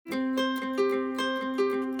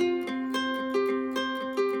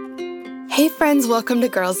Hey friends, welcome to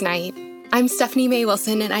Girls Night. I'm Stephanie Mae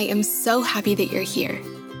Wilson, and I am so happy that you're here.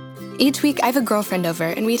 Each week, I have a girlfriend over,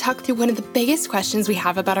 and we talk through one of the biggest questions we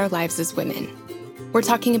have about our lives as women. We're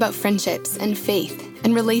talking about friendships and faith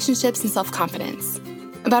and relationships and self-confidence,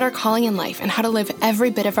 about our calling in life and how to live every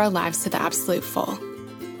bit of our lives to the absolute full.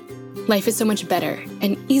 Life is so much better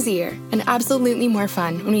and easier and absolutely more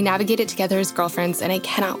fun when we navigate it together as girlfriends, and I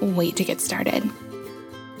cannot wait to get started.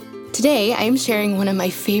 Today, I am sharing one of my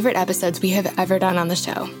favorite episodes we have ever done on the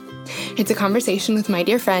show. It's a conversation with my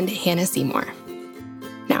dear friend, Hanna Seymour.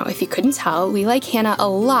 Now, if you couldn't tell, we like Hanna a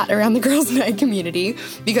lot around the Girls Night community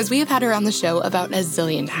because we have had her on the show about a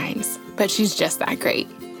zillion times, but she's just that great.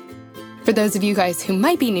 For those of you guys who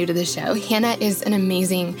might be new to the show, Hanna is an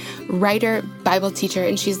amazing writer, Bible teacher,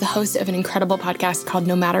 and she's the host of an incredible podcast called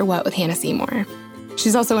No Matter What with Hanna Seymour.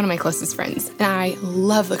 She's also one of my closest friends, and I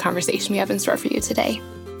love the conversation we have in store for you today.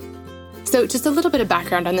 So just a little bit of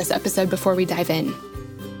background on this episode before we dive in.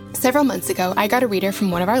 Several months ago, I got a reader from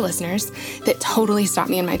one of our listeners that totally stopped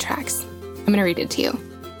me in my tracks. I'm going to read it to you.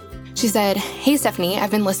 She said, "Hey Stephanie,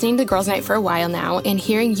 I've been listening to Girls Night for a while now and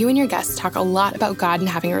hearing you and your guests talk a lot about God and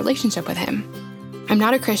having a relationship with Him. I'm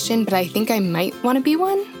not a Christian, but I think I might want to be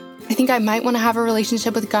one. I think I might want to have a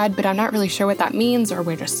relationship with God, but I'm not really sure what that means or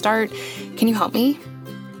where to start. Can you help me?"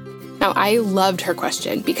 Now, I loved her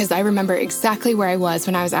question because I remember exactly where I was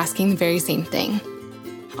when I was asking the very same thing.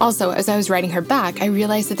 Also, as I was writing her back, I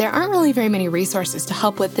realized that there aren't really very many resources to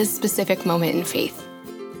help with this specific moment in faith.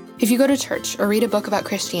 If you go to church or read a book about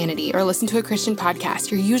Christianity or listen to a Christian podcast,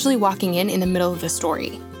 you're usually walking in the middle of the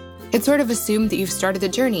story. It's sort of assumed that you've started the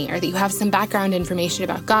journey or that you have some background information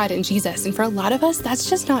about God and Jesus, and for a lot of us, that's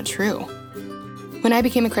just not true. When I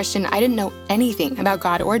became a Christian, I didn't know anything about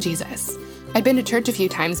God or Jesus. I'd been to church a few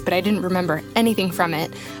times, but I didn't remember anything from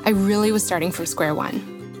it. I really was starting from square one,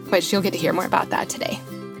 which you'll get to hear more about that today.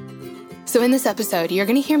 So in this episode, you're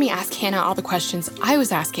going to hear me ask Hanna all the questions I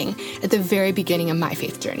was asking at the very beginning of my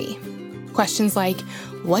faith journey. Questions like,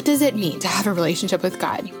 what does it mean to have a relationship with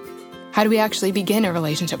God? How do we actually begin a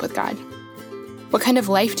relationship with God? What kind of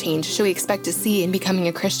life change should we expect to see in becoming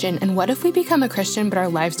a Christian? And what if we become a Christian but our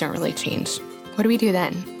lives don't really change? What do we do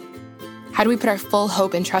then? How do we put our full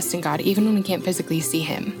hope and trust in God even when we can't physically see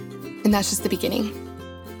Him? And that's just the beginning.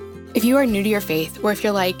 If you are new to your faith, or if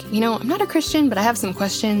you're like, I'm not a Christian, but I have some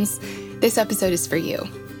questions, this episode is for you.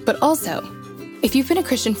 But also, if you've been a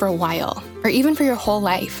Christian for a while, or even for your whole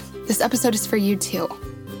life, this episode is for you too.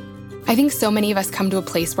 I think so many of us come to a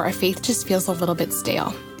place where our faith just feels a little bit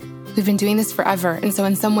stale. We've been doing this forever, and so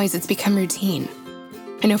in some ways it's become routine.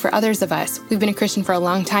 I know for others of us, we've been a Christian for a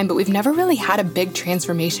long time, but we've never really had a big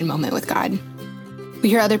transformation moment with God. We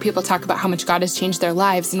hear other people talk about how much God has changed their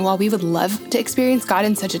lives, and while we would love to experience God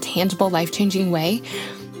in such a tangible, life-changing way,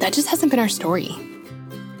 that just hasn't been our story.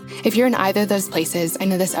 If you're in either of those places, I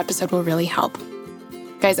know this episode will really help.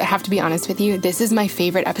 Guys, I have to be honest with you, this is my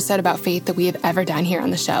favorite episode about faith that we have ever done here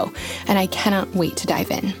on the show, and I cannot wait to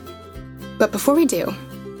dive in. But before we do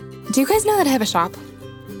you guys know that I have a shop?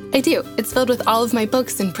 I do. It's filled with all of my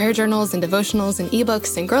books and prayer journals and devotionals and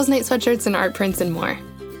ebooks and Girls Night sweatshirts and art prints and more.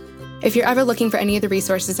 If you're ever looking for any of the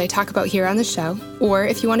resources I talk about here on the show, or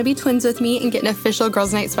if you want to be twins with me and get an official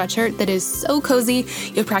Girls Night sweatshirt that is so cozy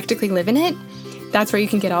you'll practically live in it, that's where you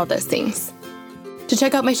can get all those things. To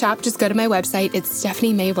check out my shop, just go to my website. It's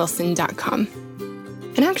stephaniemaywilson.com.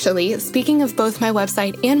 And actually, speaking of both my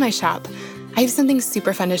website and my shop, I have something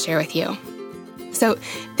super fun to share with you. So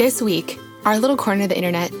this week, our little corner of the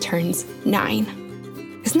internet turns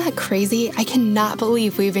 9. Isn't that crazy? I cannot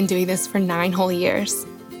believe we've been doing this for 9 whole years.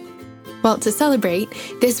 Well, to celebrate,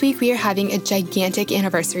 this week we are having a gigantic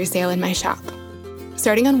anniversary sale in my shop.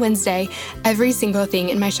 Starting on Wednesday, every single thing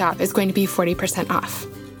in my shop is going to be 40% off.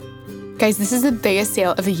 Guys, this is the biggest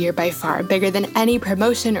sale of the year by far, bigger than any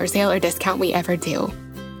promotion or sale or discount we ever do.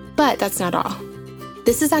 But that's not all.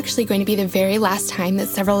 This is actually going to be the very last time that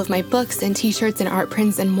several of my books and t-shirts and art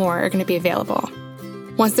prints and more are going to be available.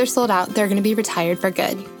 Once they're sold out, they're going to be retired for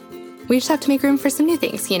good. We just have to make room for some new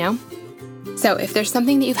things, So if there's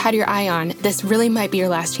something that you've had your eye on, this really might be your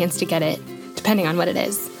last chance to get it, depending on what it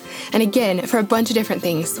is. And again, for a bunch of different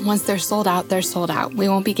things, once they're sold out, they're sold out. We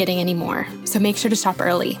won't be getting any more. So make sure to shop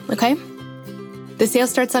early, okay? The sale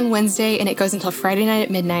starts on Wednesday and it goes until Friday night at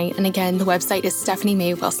midnight. And again, the website is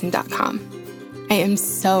stephaniemaywilson.com. I am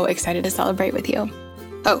so excited to celebrate with you.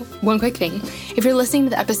 Oh, one quick thing. If you're listening to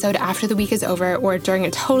the episode after the week is over or during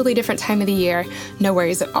a totally different time of the year, no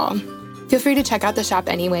worries at all. Feel free to check out the shop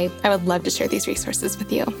anyway. I would love to share these resources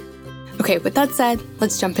with you. Okay, with that said,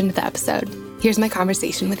 let's jump into the episode. Here's my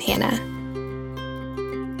conversation with Hanna.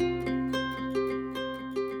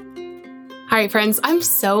 All right, friends, I'm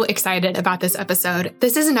so excited about this episode.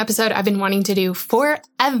 This is an episode I've been wanting to do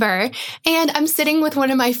forever, and I'm sitting with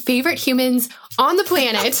one of my favorite humans on the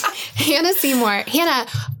planet, Hanna Seymour. Hanna,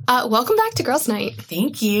 welcome back to Girls Night.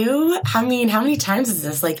 Thank you. I mean, how many times is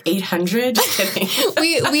this? Like 800? Just kidding.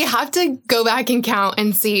 we have to go back and count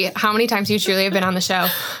and see how many times you truly have been on the show.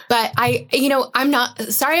 But I'm not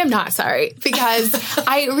sorry, because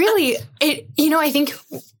I think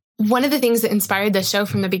one of the things that inspired this show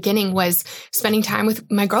from the beginning was spending time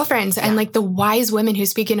with my girlfriends and like the wise women who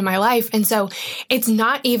speak into my life. And so it's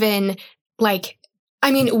not even like,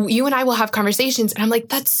 I mean, you and I will have conversations and I'm like,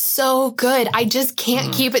 that's so good. I just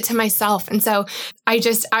can't keep it to myself. And so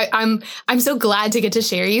I'm so glad to get to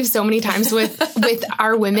share you so many times with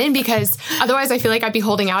our women, because otherwise I feel like I'd be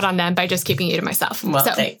holding out on them by just keeping you to myself. Well,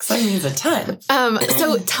 thanks. That means a ton.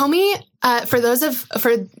 So tell me, for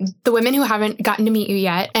the women who haven't gotten to meet you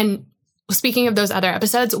yet, and speaking of those other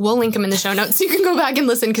episodes, we'll link them in the show notes so you can go back and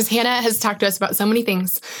listen, because Hanna has talked to us about so many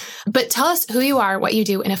things. But tell us who you are, what you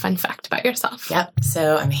do, and a fun fact about yourself. Yep.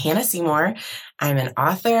 So I'm Hanna Seymour. I'm an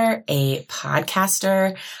author, a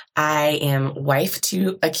podcaster. I am wife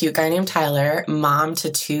to a cute guy named Tyler, mom to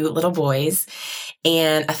 2 little boys.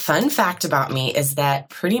 And a fun fact about me is that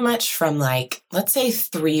pretty much from let's say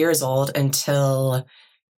 3 years old until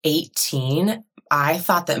 18, I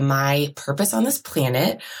thought that my purpose on this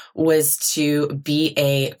planet was to be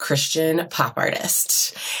a Christian pop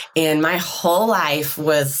artist. And my whole life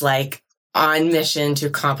was on mission to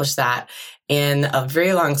accomplish that. And a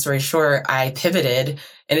very long story short, I pivoted,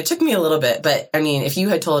 and it took me a little bit. But I mean, if you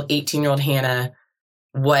had told 18-year-old Hanna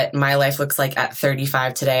what my life looks like at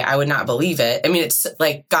 35 today, I would not believe it. I mean, it's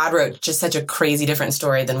like God wrote just such a crazy different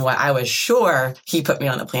story than what I was sure he put me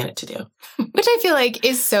on the planet to do. Which I feel like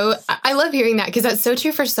is so, I love hearing that, because that's so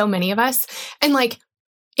true for so many of us. And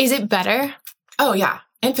is it better? Oh, yeah.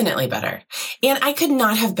 Infinitely better. And I could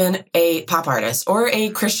not have been a pop artist or a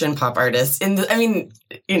Christian pop artist. That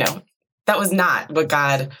was not what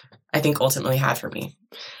God, I think, ultimately had for me.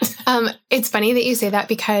 It's funny that you say that,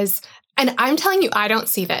 because, and I'm telling you, I don't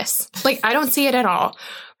see this. I don't see it at all.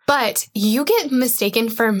 But you get mistaken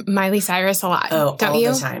for Miley Cyrus a lot, don't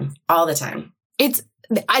you? All the time.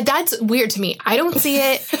 That's weird to me. I don't see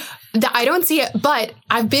it. But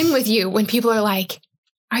I've been with you when people are like,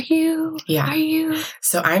 are you? Yeah. Are you?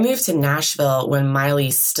 So I moved to Nashville when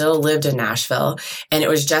Miley still lived in Nashville, and it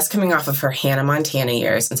was just coming off of her Hannah Montana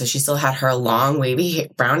years. And so she still had her long, wavy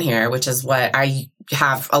brown hair, which is what I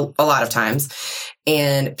have a lot of times.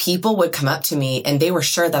 And people would come up to me and they were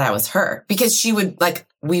sure that I was her, because she would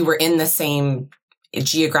we were in the same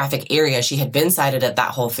geographic area. She had been sighted at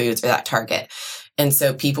that Whole Foods or that Target. And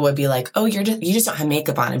so people would be like, oh, you just don't have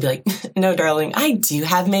makeup on. I'd be like, no, darling, I do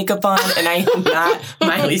have makeup on, and I am not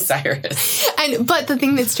Miley Cyrus. But the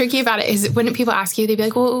thing that's tricky about it is when people ask you, they'd be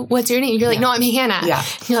like, well, what's your name? You're like, no, I'm Hanna. Yeah.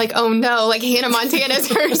 And you're like, oh no, Hannah Montana is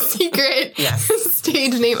her secret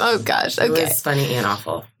stage name. Oh gosh. Okay. It was funny and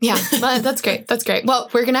awful. Yeah. Well, that's great. That's great. Well,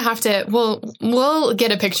 we're going to have to, we'll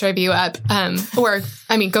get a picture of you up,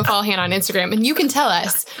 go follow Hanna on Instagram, and you can tell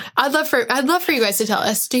us. I'd love for you guys to tell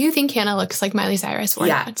us, do you think Hanna looks like Miley Cyrus or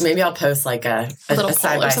not? Maybe I'll post a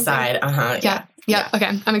side by side. Yeah.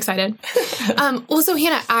 Okay. I'm excited. So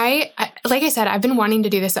Hanna, like I said, I've been wanting to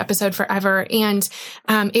do this episode forever, and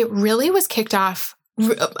it really was kicked off,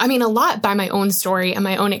 a lot by my own story and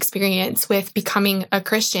my own experience with becoming a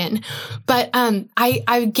Christian. But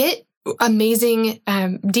I get amazing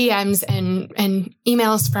DMs and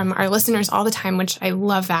emails from our listeners all the time, which I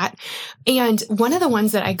love that. And one of the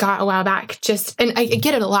ones that I got a while back, and I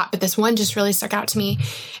get it a lot, but this one just really stuck out to me.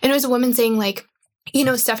 And it was a woman saying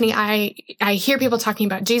Stephanie, I hear people talking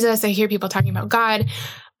about Jesus. I hear people talking about God.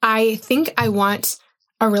 I think I want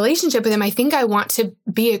a relationship with him. I think I want to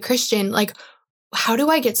be a Christian. How do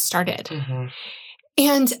I get started? Mm-hmm.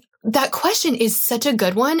 And that question is such a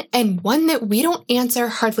good one, and one that we don't answer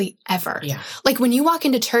hardly ever. Yeah. When you walk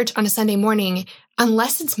into church on a Sunday morning,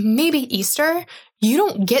 unless it's maybe Easter, you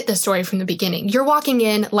don't get the story from the beginning. You're walking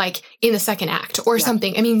in in the second act or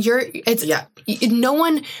something. I mean, no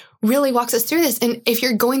one really walks us through this. And if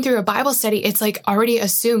you're going through a Bible study, it's already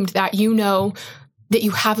assumed that you know that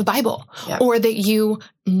you have a Bible or that you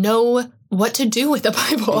know what to do with the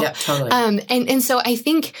Bible. Yeah, totally. And so I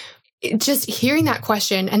think just hearing that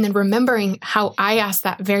question and then remembering how I asked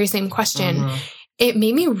that very same question, it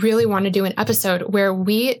made me really want to do an episode where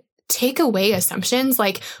we take away assumptions.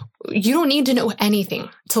 You don't need to know anything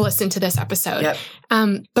to listen to this episode. Yep.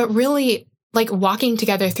 But really like walking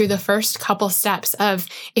together through the first couple steps of,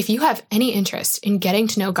 if you have any interest in getting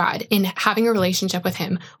to know God, in having a relationship with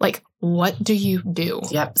him, like, what do you do?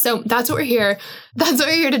 Yep. So that's what we're here. That's what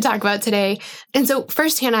we're here to talk about today. And so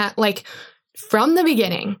first, Hanna, like from the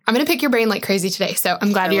beginning, I'm going to pick your brain like crazy today. So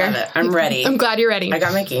I'm glad love it. I'm ready. I'm glad you're ready. I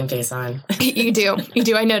got my game face on. You do. You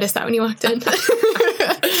do. I noticed that when you walked in.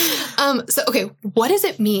 So, okay, what does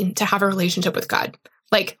it mean to have a relationship with God?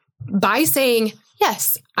 Like, by saying,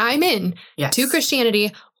 yes, I'm in to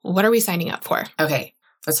Christianity, what are we signing up for? Okay,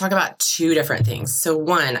 let's talk about two different things. So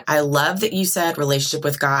one, I love that you said relationship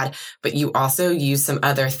with God, but you also use some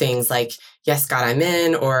other things like, yes, God, I'm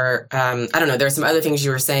in, or I don't know, there's some other things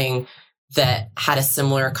you were saying that had a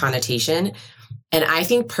similar connotation. And I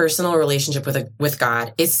think personal relationship with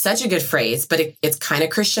God is such a good phrase, but it's kind of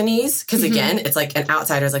Christianese because again, it's like an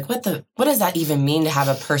outsider is like, what does that even mean to have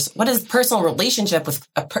what is personal relationship with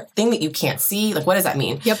a thing that you can't see? Like, what does that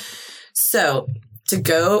mean? Yep. So to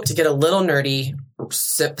get a little nerdy,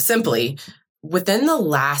 simply within the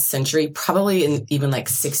last century, probably in even like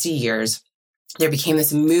 60 years, there became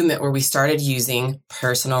this movement where we started using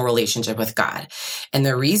personal relationship with God. And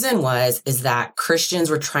the reason is that Christians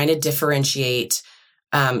were trying to differentiate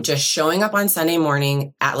just showing up on Sunday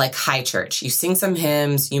morning at like high church. You sing some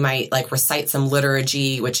hymns, you might like recite some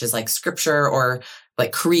liturgy, which is like scripture or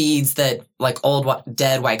like creeds that like old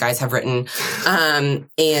dead white guys have written.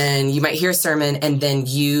 And you might hear a sermon and then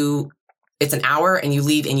it's an hour and you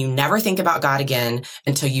leave and you never think about God again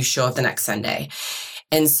until you show up the next Sunday.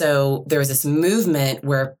 And so there was this movement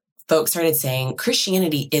where folks started saying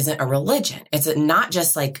Christianity isn't a religion. It's not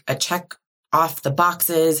just like a check off the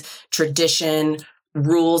boxes, tradition,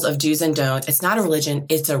 rules of do's and don'ts. It's not a religion.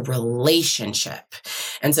 It's a relationship.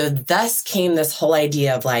 And so thus came this whole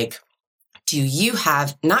idea of like, do you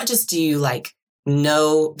like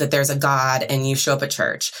know that there's a God and you show up at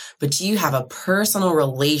church, but do you have a personal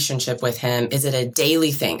relationship with him? Is it a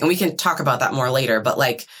daily thing? And we can talk about that more later, but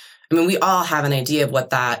like, I mean, we all have an idea of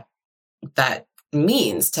what that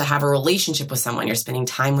means to have a relationship with someone. You're spending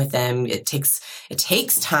time with them. It takes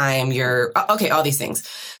time. All these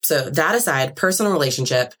things. So that aside, personal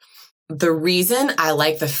relationship, the reason I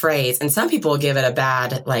like the phrase, and some people give it a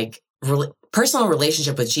bad, like personal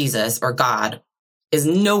relationship with Jesus or God is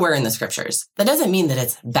nowhere in the scriptures. That doesn't mean that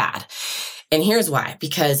it's bad. And here's why,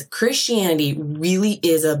 because Christianity really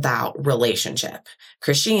is about relationship.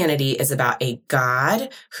 Christianity is about a God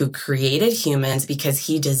who created humans because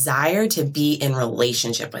he desired to be in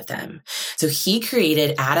relationship with them. So he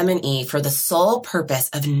created Adam and Eve for the sole purpose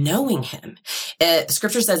of knowing him.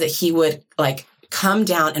 Scripture says that he would like come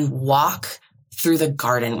down and walk through the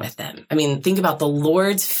garden with them. I mean, think about the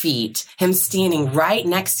Lord's feet, him standing right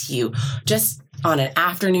next to you, just on an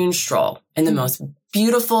afternoon stroll in the most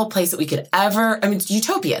beautiful place that we could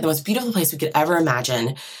utopia, the most beautiful place we could ever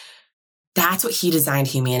imagine. That's what he designed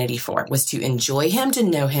humanity for, was to enjoy him, to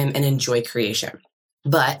know him, and enjoy creation.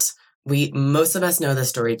 But most of us know the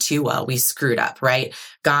story too well. We screwed up, right?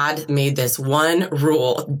 God made this one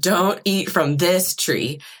rule: don't eat from this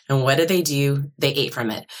tree. And what did they do? They ate from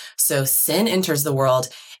it. So sin enters the world.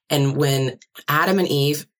 And when Adam and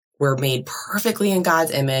Eve were made perfectly in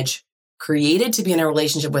God's image, created to be in a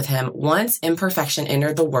relationship with him, once imperfection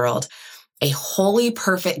entered the world, a holy,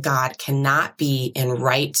 perfect God cannot be in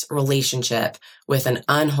right relationship with an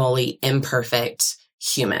unholy, imperfect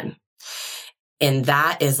human. And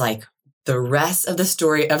that is like the rest of the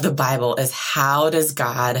story of the Bible is how does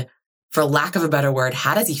God, for lack of a better word,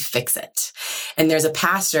 how does he fix it? And there's a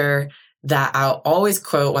pastor that I'll always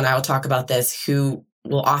quote when I will talk about this, who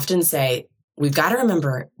will often say, we've got to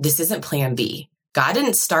remember this isn't plan B. God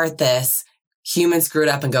didn't start this. Humans screwed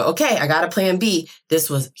up and go, okay, I got a plan B.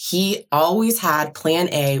 He always had plan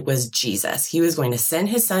A was Jesus. He was going to send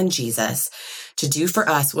his son Jesus to do for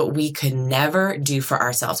us what we could never do for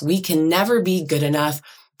ourselves. We can never be good enough,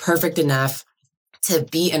 perfect enough to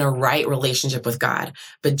be in a right relationship with God.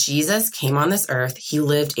 But Jesus came on this earth. He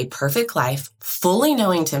lived a perfect life, fully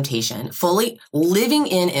knowing temptation, fully living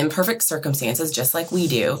in imperfect circumstances, just like we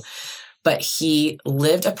do. But he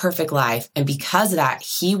lived a perfect life. And because of that,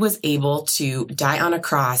 he was able to die on a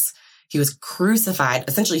cross. He was crucified.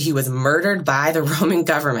 Essentially, he was murdered by the Roman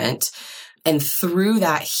government. And through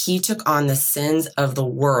that, he took on the sins of the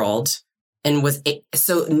world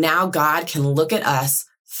so now God can look at us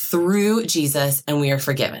through Jesus and we are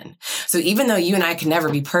forgiven. So even though you and I can never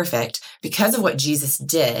be perfect, because of what Jesus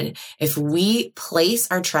did, if we place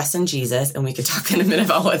our trust in Jesus, and we could talk in a minute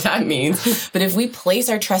about what that means, but if we place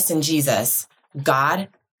our trust in Jesus, God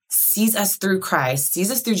sees us through Christ, sees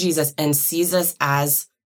us through Jesus, and sees us as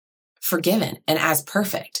forgiven and as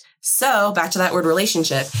perfect. So back to that word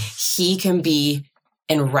relationship, he can be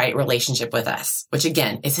in right relationship with us, which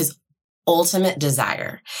again is his ultimate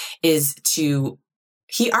desire, is to,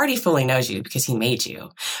 he already fully knows you because he made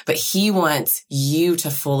you, but he wants you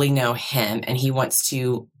to fully know him, and he wants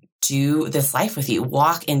to do this life with you,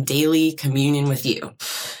 walk in daily communion with you.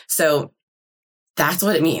 So that's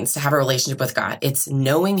what it means to have a relationship with God. It's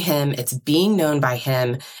knowing him, it's being known by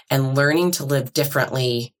him, and learning to live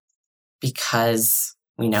differently because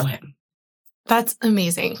we know him. That's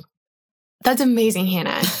amazing. That's amazing,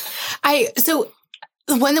 Hannah. So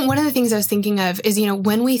one of the things I was thinking of is,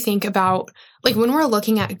 when we think about, like, when we're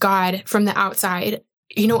looking at God from the outside,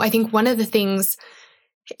 I think one of the things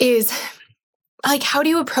is, like, how do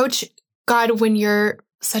you approach God when you're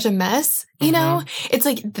such a mess? It's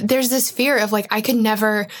like, there's this fear of, like, I could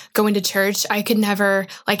never go into church. I could never,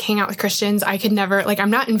 like, hang out with Christians. I could never, like,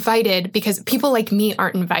 I'm not invited because people like me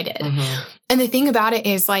aren't invited. And the thing about it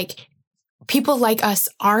is, like, people like us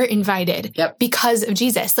are invited because of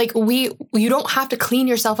Jesus. Like, you don't have to clean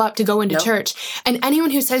yourself up to go into church. And anyone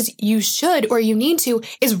who says you should or you need to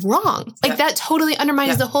is wrong. Like, that totally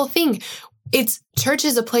undermines the whole thing. Church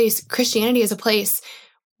is a place, Christianity is a place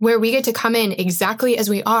where we get to come in exactly as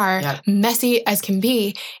we are, messy as can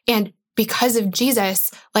be. And because of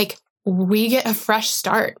Jesus, like, we get a fresh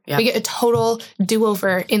start. We get a total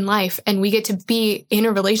do-over in life, and we get to be in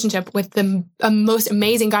a relationship with the most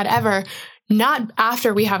amazing God ever, not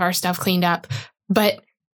after we have our stuff cleaned up, but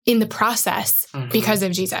in the process because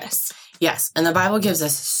of Jesus. Yes. And the Bible gives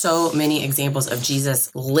us so many examples of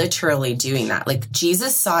Jesus literally doing that. Like,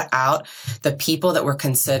 Jesus sought out the people that were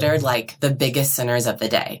considered like the biggest sinners of the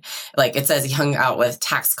day. Like, it says he hung out with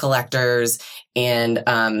tax collectors and,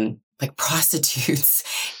 like, prostitutes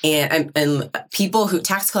and people who,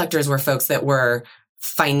 tax collectors were folks that were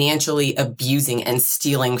financially abusing and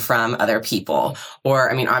stealing from other people.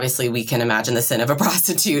 Or, I mean, obviously we can imagine the sin of a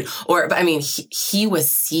prostitute, but I mean, he was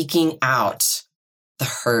seeking out the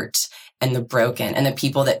hurt and the broken and the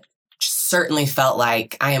people that certainly felt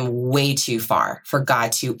like, I am way too far for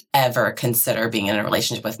God to ever consider being in a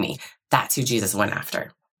relationship with me. That's who Jesus went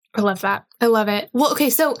after. I love that. I love it. Well, okay.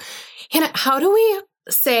 So, Hannah, how do we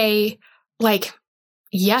say, like,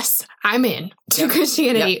 yes, I'm in to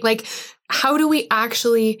Christianity? Like, how do we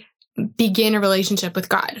actually begin a relationship with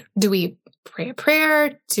God? Do we pray a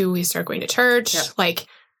prayer? Do we start going to church? Like,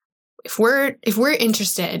 if we're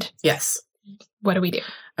interested, what do we do?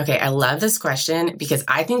 Okay, I love this question because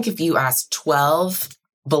I think if you ask 12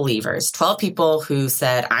 believers, 12 people who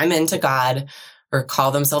said, I'm into God, or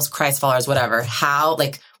call themselves Christ followers, whatever,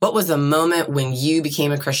 what was the moment when you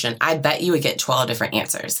became a Christian? I bet you would get 12 different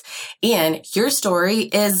answers. And your story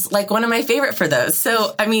is, like, one of my favorite for those.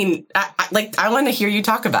 So, I mean, I want to hear you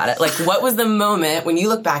talk about it. Like, what was the moment when you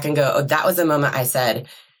look back and go, oh, that was the moment I said,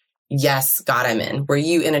 yes, God, I'm in? Were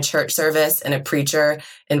you in a church service and a preacher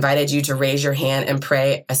invited you to raise your hand and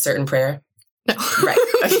pray a certain prayer? No. Right.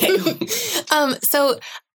 Okay. So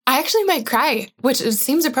I actually might cry, which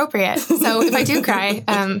seems appropriate. So if I do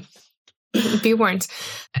cry, be warned.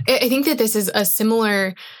 I think that this is a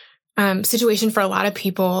similar situation for a lot of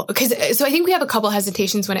people. So I think we have a couple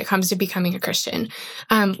hesitations when it comes to becoming a Christian.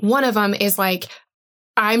 One of them is, like,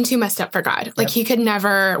 I'm too messed up for God. Like, he could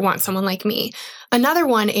never want someone like me. Another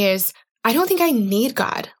one is, I don't think I need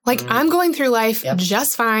God. Like, I'm going through life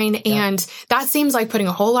just fine. And that seems like putting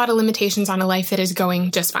a whole lot of limitations on a life that is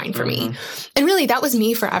going just fine for me. And really, that was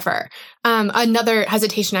me forever. Another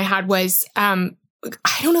hesitation I had was, I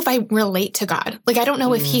don't know if I relate to God. Like, I don't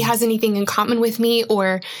know if he has anything in common with me,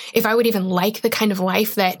 or if I would even like the kind of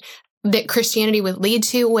life that Christianity would lead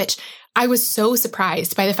to, which I was so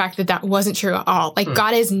surprised by the fact that that wasn't true at all. Like,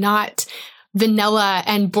 God is not vanilla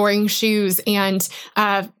and boring shoes and,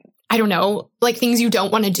 I don't know, like, things you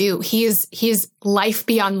don't want to do. He's life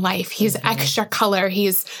beyond life. He's extra color.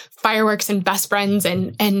 He's fireworks and best friends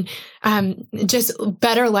and just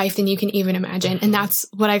better life than you can even imagine. And that's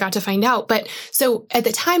what I got to find out. But so at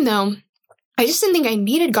the time, though, I just didn't think I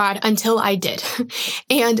needed God until I did.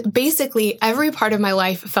 And basically every part of my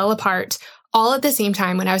life fell apart all at the same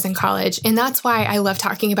time when I was in college. And that's why I love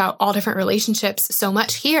talking about all different relationships so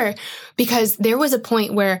much here, because there was a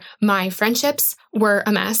point where my friendships were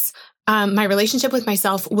a mess. My relationship with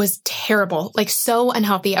myself was terrible, like, so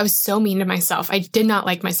unhealthy. I was so mean to myself. I did not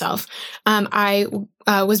like myself. I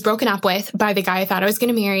was broken up with by the guy I thought I was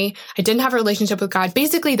going to marry. I didn't have a relationship with God.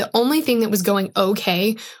 Basically, the only thing that was going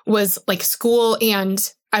okay was, like, school, and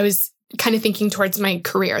I was kind of thinking towards my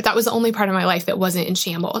career. That was the only part of my life that wasn't in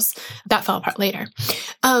shambles. That fell apart later.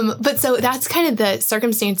 But so that's kind of the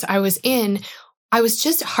circumstance I was in. I was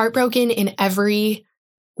just heartbroken in every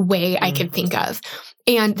way I could think of.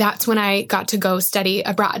 And that's when I got to go study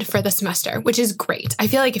abroad for the semester, which is great. I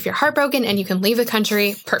feel like if you're heartbroken and you can leave the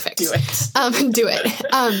country, perfect. Do it. Do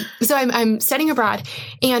it. So I'm studying abroad.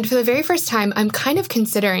 And for the very first time, I'm kind of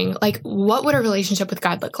considering, like, what would a relationship with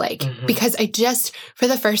God look like? Because I just, for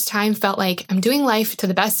the first time, felt like I'm doing life to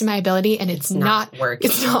the best of my ability and it's not working.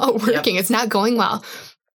 It's not working. Yep. It's not going well.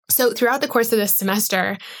 So throughout the course of this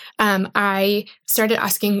semester, I started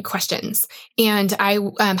asking questions, and I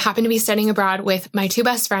happened to be studying abroad with my two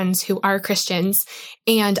best friends who are Christians,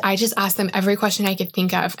 and I just asked them every question I could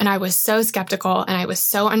think of, and I was so skeptical, and I was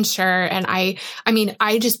so unsure, and I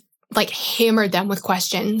just like hammered them with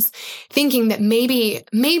questions, thinking that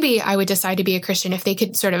maybe I would decide to be a Christian if they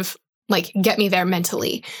could sort of like get me there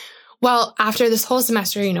mentally. Well, after this whole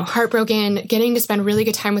semester, heartbroken, getting to spend really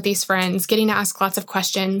good time with these friends, getting to ask lots of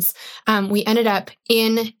questions, we ended up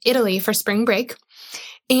in Italy for spring break.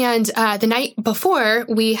 And the night before,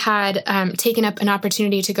 we had taken up an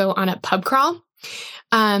opportunity to go on a pub crawl.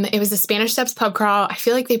 It was the Spanish Steps pub crawl. I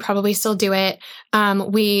feel like they probably still do it.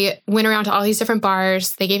 We went around to all these different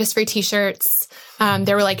bars. They gave us free t-shirts.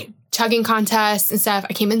 There were like chugging contests and stuff.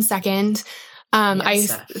 I came in second. I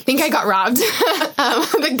think I got robbed.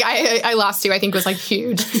 The guy I lost to, I think, was like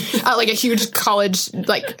huge, like a huge college,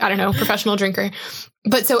 like, I don't know, professional drinker.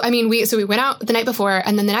 But so, we went out the night before,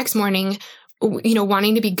 and then the next morning,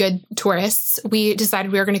 wanting to be good tourists, we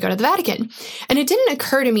decided we were going to go to the Vatican. And it didn't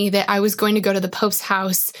occur to me that I was going to go to the Pope's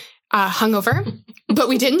house hungover, but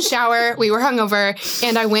we didn't shower. We were hungover,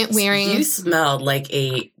 and I went wearing... You smelled like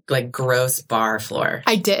a gross bar floor.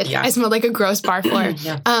 I did. Yeah. I smelled like a gross bar floor.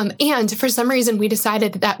 Yeah. And for some reason, we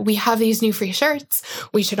decided that we have these new free shirts.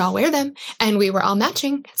 We should all wear them. And we were all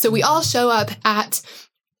matching. So we all show up at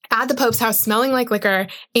the Pope's house smelling like liquor.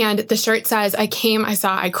 And the shirt says, I came, I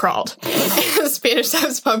saw, I crawled. Spanish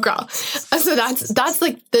Steps pub crawl. So that's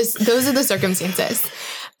like this, those are the circumstances.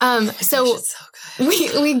 So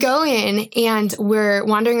we go in and we're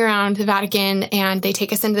wandering around the Vatican, and they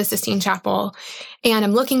take us into the Sistine Chapel, and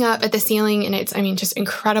I'm looking up at the ceiling, and it's, just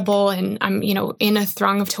incredible. And I'm, in a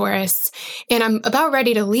throng of tourists, and I'm about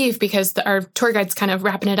ready to leave because our tour guide's kind of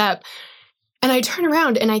wrapping it up. And I turn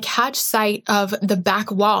around and I catch sight of the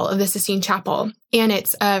back wall of the Sistine Chapel, and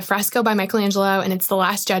it's a fresco by Michelangelo, and it's the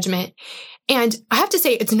Last Judgment. And I have to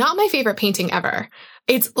say, it's not my favorite painting ever.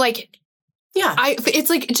 It's like,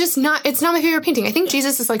 it's not my favorite painting. I think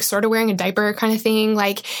Jesus is like sort of wearing a diaper kind of thing.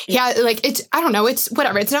 Like, it's, I don't know. It's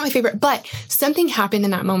whatever. It's not my favorite, but something happened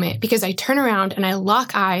in that moment because I turn around and I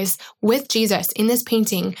lock eyes with Jesus in this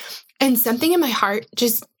painting, and something in my heart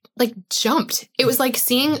just like jumped. It was like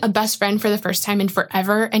seeing a best friend for the first time in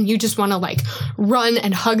forever. And you just want to like run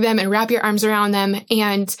and hug them and wrap your arms around them.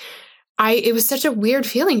 And it was such a weird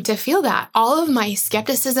feeling to feel that. All of my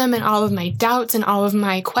skepticism and all of my doubts and all of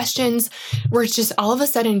my questions were just all of a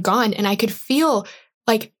sudden gone. And I could feel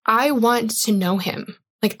like I want to know him.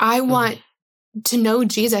 Like I want to know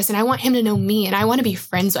Jesus, and I want him to know me, and I want to be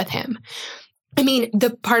friends with him.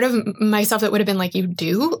 The part of myself that would have been like, you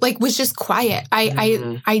do, like, was just quiet.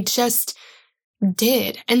 I just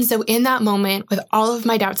did. And so in that moment, with all of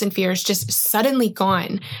my doubts and fears just suddenly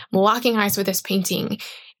gone, locking eyes with this painting,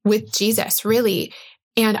 with Jesus, really.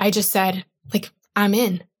 And I just said, like, I'm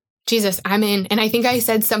in. Jesus, I'm in. And I think I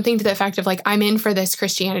said something to the effect of like, I'm in for this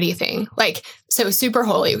Christianity thing. Like, so super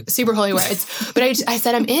holy words. But I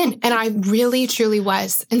said, I'm in. And I really, truly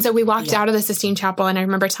was. And so we walked out of the Sistine Chapel, and I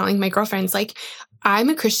remember telling my girlfriends, like, I'm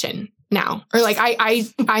a Christian now. Or like,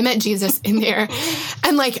 I met Jesus in there.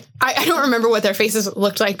 And like, I don't remember what their faces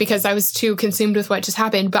looked like because I was too consumed with what just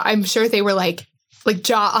happened. But I'm sure they were like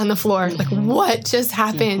jaw on the floor, like, what just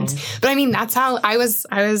happened? But that's how I was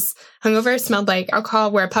hungover, smelled like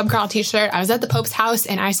alcohol, wear a pub crawl t-shirt. I was at the Pope's house,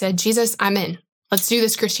 and I said, Jesus, I'm in. Let's do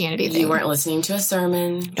this Christianity thing. You weren't listening to a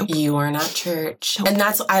sermon. Nope. You weren't at church. Nope. And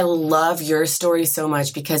I love your story so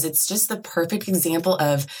much because it's just the perfect example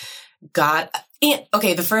of God.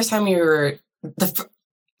 Okay, the first time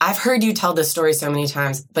I've heard you tell this story so many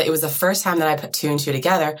times, but it was the first time that I put two and two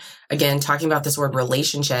together. Again, talking about this word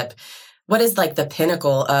relationship. What is like the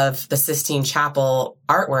pinnacle of the Sistine Chapel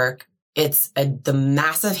artwork? It's the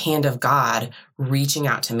massive hand of God reaching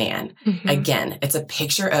out to man. Again, it's a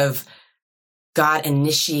picture of God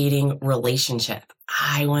initiating relationship.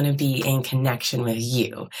 I want to be in connection with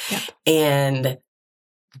you. Yep. And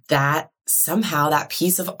that somehow that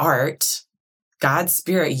piece of art, God's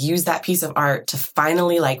spirit used that piece of art to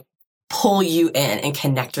finally like pull you in and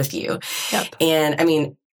connect with you. Yep.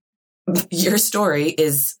 And your story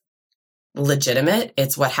is legitimate.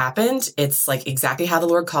 It's what happened. It's like exactly how the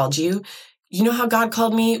Lord called you. You know how God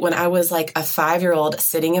called me? When I was like a 5-year-old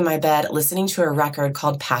sitting in my bed, listening to a record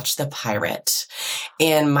called Patch the Pirate.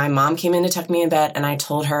 And my mom came in to tuck me in bed and I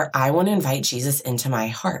told her, I want to invite Jesus into my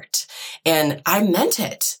heart. And I meant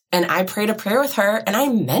it. And I prayed a prayer with her and I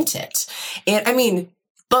meant it. And I mean,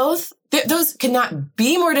 those could not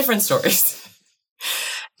be more different stories.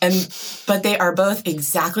 But they are both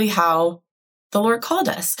exactly how the Lord called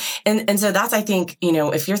us. And so that's, I think,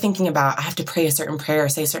 if you're thinking about, I have to pray a certain prayer or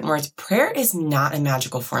say certain words, prayer is not a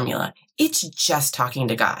magical formula. It's just talking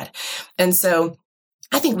to God. And so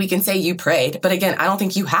I think we can say you prayed, but again, I don't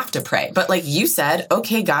think you have to pray. But like you said,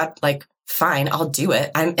 okay, God, like, fine, I'll do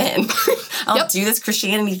it. I'm in. I'll do this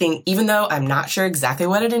Christianity thing, even though I'm not sure exactly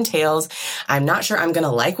what it entails. I'm not sure I'm going to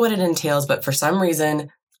like what it entails, but for some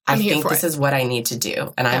reason, I think this is what I need to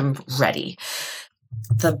do. And I'm ready.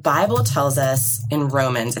 The Bible tells us in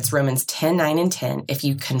Romans, it's Romans 10, 9, and 10, if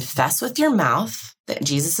you confess with your mouth that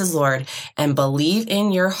Jesus is Lord and believe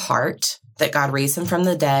in your heart that God raised him from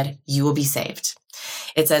the dead, you will be saved.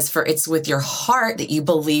 It says, for it's with your heart that you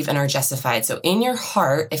believe and are justified. So in your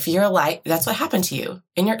heart, if you're like, that's what happened to you.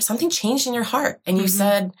 Something changed in your heart. And you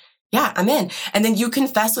said, yeah, I'm in. And then you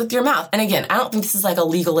confess with your mouth. And again, I don't think this is like a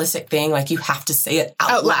legalistic thing. Like you have to say it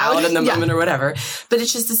out loud in the moment or whatever. But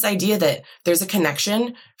it's just this idea that there's a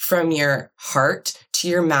connection from your heart to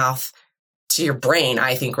your mouth to your brain,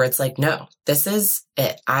 I think, where it's like, no, this is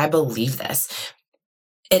it. I believe this.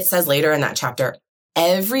 It says later in that chapter,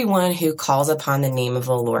 everyone who calls upon the name of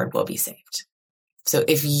the Lord will be saved. So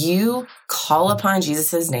if you call upon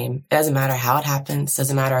Jesus' name, it doesn't matter how it happens,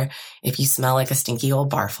 doesn't matter if you smell like a stinky old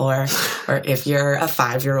bar floor or if you're a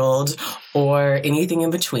 5-year-old or anything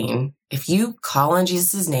in between. If you call on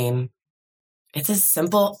Jesus' name, it's as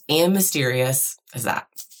simple and mysterious as that.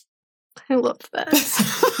 I love that.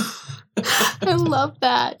 I love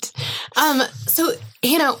that. So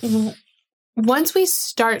Hannah, once we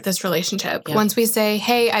start this relationship, once we say,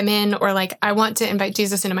 hey, I'm in, or like, I want to invite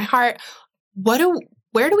Jesus into my heart, where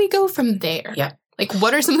do we go from there? Yeah. Like,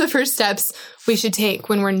 what are some of the first steps we should take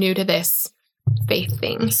when we're new to this faith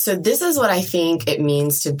thing? So this is what I think it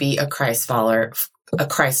means to be a Christ follower,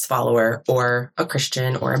 or a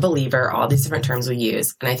Christian or a believer, all these different terms we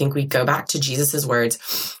use. And I think we go back to Jesus's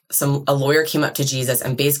words. A lawyer came up to Jesus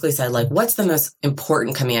and basically said, like, what's the most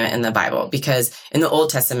important commandment in the Bible? Because in the Old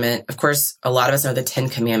Testament, of course, a lot of us know the 10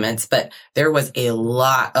 commandments, but there was a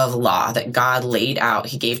lot of law that God laid out.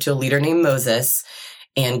 He gave to a leader named Moses,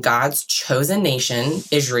 and God's chosen nation,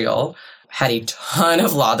 Israel, had a ton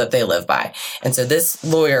of law that they live by. And so this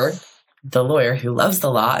lawyer, the lawyer who loves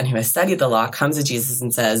the law and who has studied the law, comes to Jesus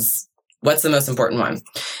and says, what's the most important one?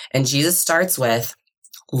 And Jesus starts with,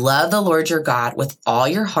 love the Lord your God with all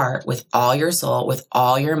your heart, with all your soul, with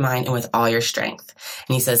all your mind, and with all your strength.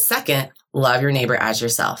 And he says, second, love your neighbor as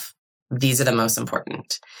yourself. These are the most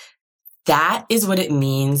important. That is what it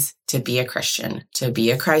means to be a Christian, to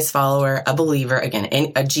be a Christ follower, a believer,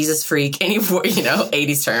 again, a Jesus freak, any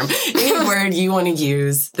 80s term, any word you want to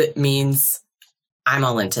use that means I'm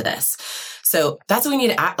all into this. So that's what we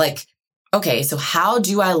need to act like. Okay, so how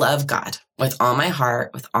do I love God? With all my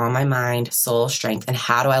heart, with all my mind, soul, strength, and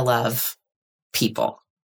how do I love people?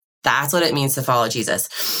 That's what it means to follow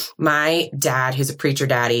Jesus. My dad, who's a preacher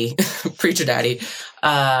daddy,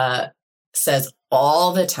 says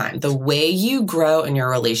all the time, the way you grow in your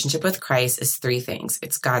relationship with Christ is 3 things.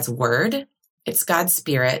 It's God's word, it's God's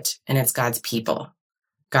spirit, and it's God's people.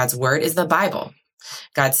 God's word is the Bible.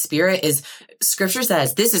 God's spirit is, scripture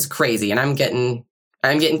says, this is crazy, and I'm getting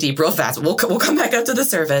deep real fast. We'll come back up to the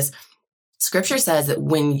surface. Scripture says that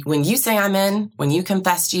when you say I'm in, when you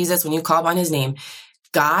confess Jesus, when you call upon his name,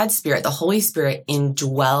 God's spirit, the Holy Spirit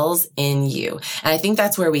indwells in you. And I think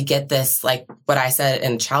that's where we get this, like what I said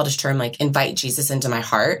in childish term, like invite Jesus into my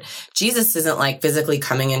heart. Jesus isn't like physically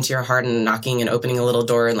coming into your heart and knocking and opening a little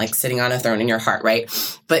door and like sitting on a throne in your heart, right?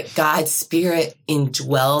 But God's spirit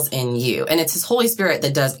indwells in you. And it's his Holy Spirit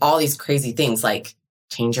that does all these crazy things, like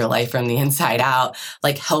change your life from the inside out,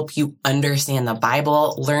 like help you understand the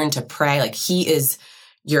Bible, learn to pray. Like he is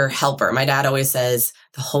your helper. My dad always says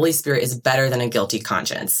the Holy Spirit is better than a guilty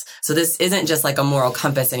conscience. So this isn't just like a moral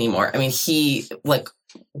compass anymore. I mean,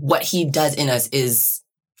 what he does in us is,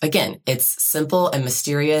 again, it's simple and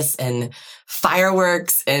mysterious and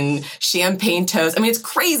fireworks and champagne toast. I mean, it's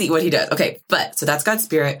crazy what he does. Okay. So that's God's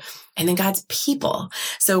spirit. And then God's people.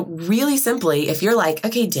 So really simply, if you're like,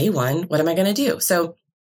 okay, day one, what am I going to do? So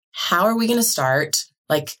how are we going to start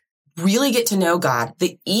like really get to know God,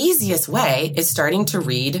 the easiest way is starting to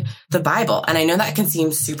read the Bible. And I know that can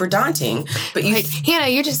seem super daunting, but you... Like, Hannah,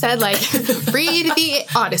 you just said, like, read the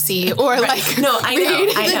Odyssey or, right. like, no, I know,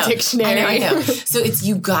 the dictionary. I know. So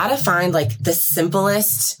you gotta find, like, the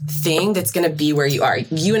simplest thing that's going to be where you are.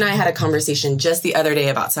 You and I had a conversation just the other day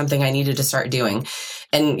about something I needed to start doing.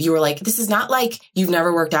 And you were like, this is not like you've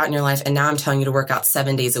never worked out in your life and now I'm telling you to work out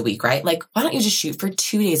 7 days a week, right? Like, why don't you just shoot for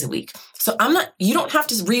 2 days a week? So you don't have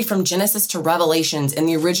to read from Genesis to Revelations in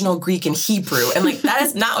the original Greek and Hebrew. And like, that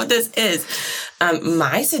is not what this is.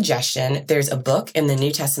 My suggestion, there's a book in the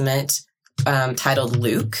New Testament titled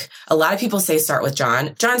Luke. A lot of people say start with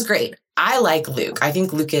John. John's great. I like Luke. I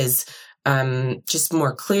think Luke is just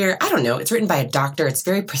more clear. I don't know. It's written by a doctor. It's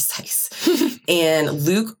very precise. And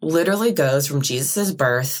Luke literally goes from Jesus's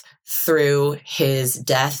birth through his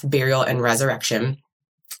death, burial, and resurrection.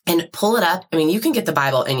 And pull it up. I mean, you can get the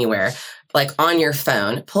Bible anywhere, like on your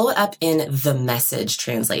phone. Pull it up in the Message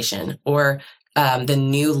translation or the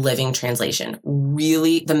New Living Translation.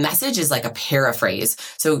 Really, the Message is like a paraphrase.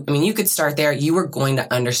 So, I mean, you could start there. You are going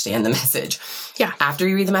to understand the Message. Yeah. After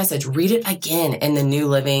you read the Message, read it again in the New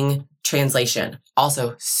Living Translation.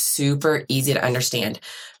 Also super easy to understand.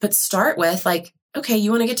 But start with like, okay, you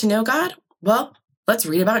want to get to know God? Well, let's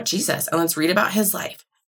read about Jesus and let's read about his life.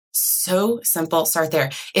 So simple. Start there.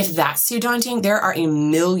 If that's too daunting, there are a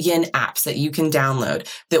million apps that you can download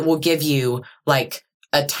that will give you like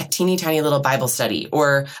a teeny tiny little Bible study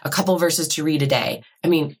or a couple verses to read a day. I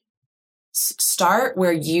mean, start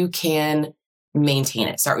where you can maintain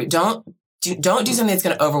it. Don't do something that's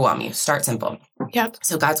going to overwhelm you. Start simple. Yep.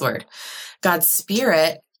 So God's word, God's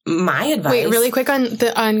spirit. My advice. Wait, really quick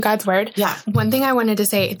on God's word. Yeah. One thing I wanted to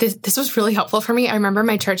say, this was really helpful for me. I remember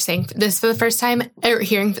my church saying this for the first time, or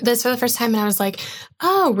hearing this for the first time, and I was like,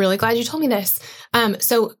 oh, really glad you told me this.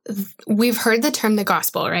 So we've heard the term the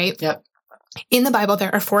gospel, right? Yep. In the Bible,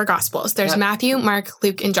 there are 4 gospels. There's Matthew, Mark,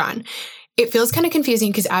 Luke, and John. It feels kind of confusing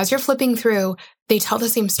because as you're flipping through, they tell the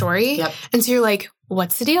same story. Yep. And so you're like,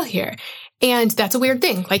 what's the deal here? And that's a weird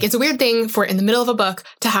thing. Like, it's a weird thing for in the middle of a book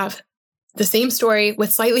to have the same story with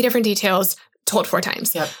slightly different details told 4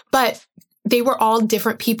 times. Yep. But they were all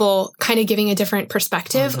different people kind of giving a different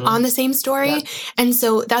perspective on the same story. Yep. And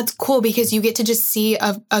so that's cool because you get to just see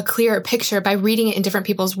a clearer picture by reading it in different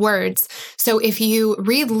people's words. So if you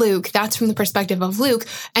read Luke, that's from the perspective of Luke.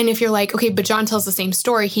 And if you're like, okay, but John tells the same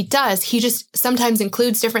story, he does. He just sometimes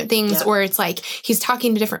includes different things or it's like he's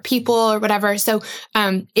talking to different people or whatever. So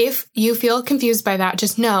if you feel confused by that,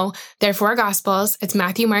 just know there are 4 gospels. It's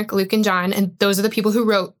Matthew, Mark, Luke, and John. And those are the people who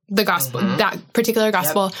wrote the gospel, that particular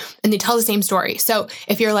gospel, and they tell the same story. So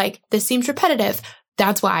if you're like, this seems repetitive,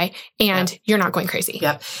 that's why, and you're not going crazy.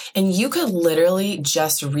 Yep. And you could literally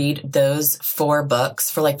just read those 4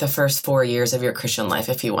 books for like the first 4 years of your Christian life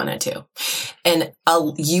if you wanted to. And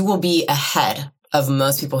you will be ahead of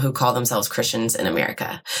most people who call themselves Christians in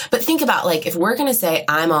America. But think about like, if we're going to say,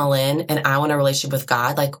 I'm all in and I want a relationship with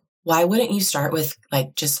God, like, why wouldn't you start with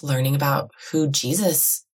like just learning about who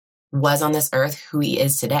Jesus was on this earth, who he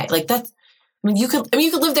is today? Like that's, you could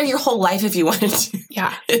live there your whole life if you wanted to.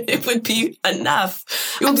 Yeah. It would be enough.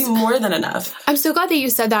 It would be more than enough. I'm so glad that you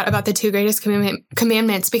said that about the 2 greatest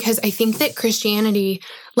commandments, because I think that Christianity,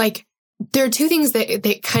 like, there are 2 things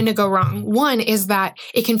that kind of go wrong. One is that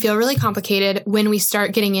it can feel really complicated when we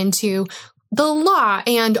start getting into the law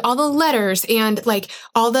and all the letters and like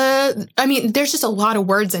there's just a lot of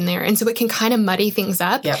words in there. And so it can kind of muddy things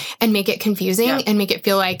up and make it confusing and make it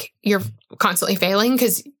feel like you're constantly failing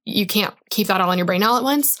because you can't keep that all in your brain all at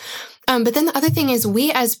once. But then the other thing is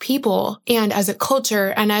we as people and as a culture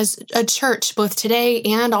and as a church, both today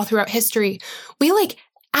and all throughout history, we like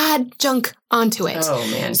add junk onto it. Oh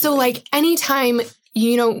man. So like anytime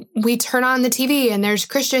we turn on the TV and there's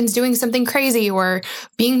Christians doing something crazy or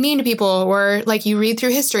being mean to people, or like you read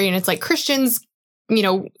through history and it's like Christians,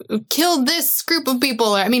 killed this group of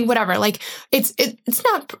people. Or, whatever. Like it's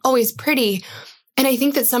not always pretty. And I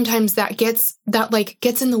think that sometimes that gets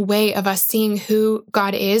in the way of us seeing who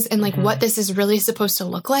God is and like what this is really supposed to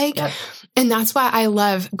look like. Yep. And that's why I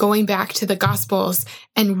love going back to the Gospels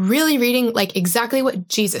and really reading like exactly what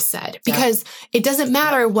Jesus said, because it doesn't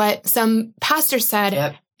matter what some pastor said.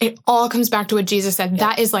 Yep. It all comes back to what Jesus said. Yep.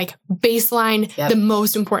 That is like baseline, the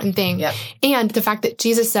most important thing. Yep. And the fact that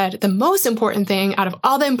Jesus said the most important thing out of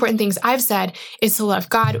all the important things I've said is to love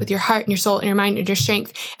God with your heart and your soul and your mind and your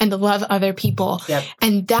strength and to love other people. Yep.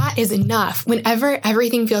 And that is enough. Whenever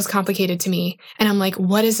everything feels complicated to me and I'm like,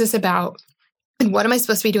 what is this about? And what am I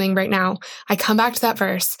supposed to be doing right now? I come back to that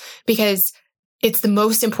verse because it's the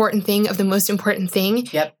most important thing of the most important thing.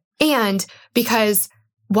 Yep. And because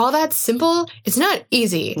while that's simple, it's not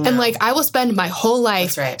easy. No. And like, I will spend my whole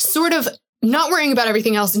life sort of not worrying about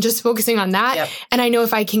everything else and just focusing on that. Yep. And I know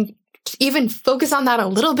if I can even focus on that a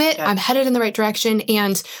little bit, I'm headed in the right direction.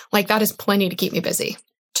 And like, that is plenty to keep me busy.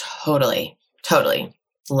 Totally.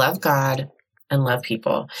 Love God and love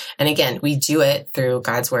people. And again, we do it through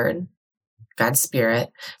God's word, God's spirit.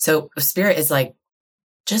 So spirit is like,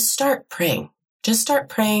 just start praying. Just start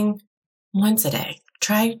praying once a day.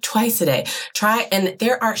 Try twice a day. And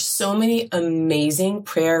there are so many amazing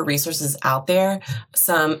prayer resources out there.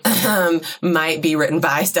 Some might be written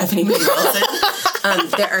by Stephanie May Wilson.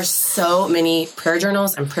 There are so many prayer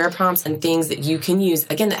journals and prayer prompts and things that you can use,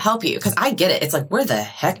 again, that help you. Because I get it. It's like, where the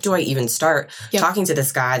heck do I even start talking to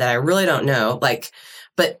this guy that I really don't know?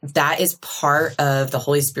 But that is part of the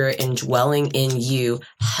Holy Spirit indwelling in you,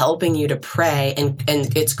 helping you to pray. And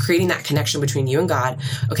it's creating that connection between you and God,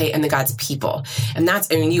 okay, and the God's people. And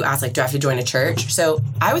you asked, like, do I have to join a church? So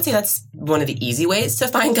I would say that's one of the easy ways to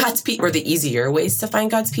find God's people, or the easier ways to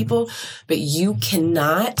find God's people. But you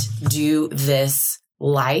cannot do this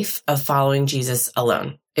life of following Jesus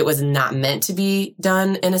alone. It was not meant to be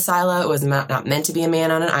done in a silo. It was not meant to be a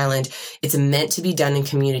man on an island. It's meant to be done in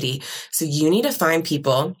community. So you need to find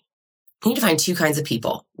people. You need to find two kinds of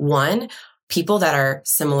people. One, people that are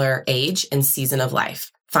similar age and season of life.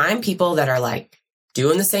 Find people that are like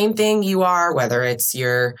doing the same thing you are, whether it's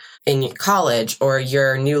you're in college or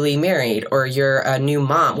you're newly married or you're a new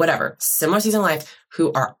mom, whatever, similar season of life,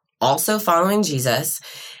 who are also following Jesus.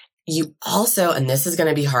 You also, and this is going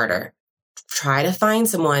to be harder, try to find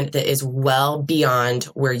someone that is well beyond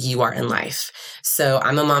where you are in life. So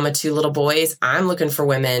I'm a mom of 2 little boys. I'm looking for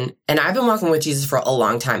women, and I've been walking with Jesus for a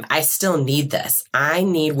long time. I still need this. I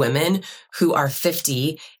need women who are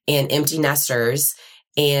 50 and empty nesters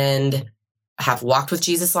and have walked with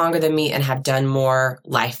Jesus longer than me and have done more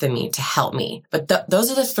life than me to help me. But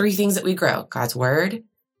those are the 3 things that we grow: God's word,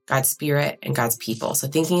 God's spirit, and God's people. So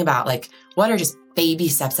thinking about like, what are just baby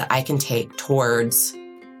steps that I can take towards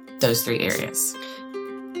those 3 areas.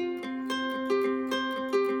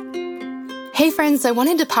 Hey friends, I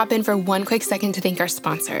wanted to pop in for one quick second to thank our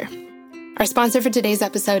sponsor. Our sponsor for today's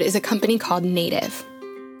episode is a company called Native.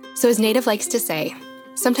 So as Native likes to say,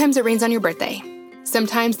 sometimes it rains on your birthday.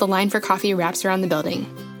 Sometimes the line for coffee wraps around the building.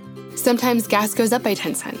 Sometimes gas goes up by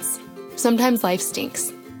 10 cents. Sometimes life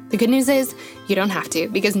stinks. The good news is you don't have to,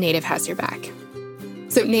 because Native has your back.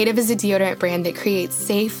 So Native is a deodorant brand that creates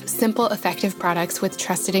safe, simple, effective products with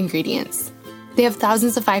trusted ingredients. They have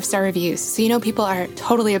thousands of 5-star reviews, so you know people are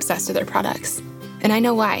totally obsessed with their products. And I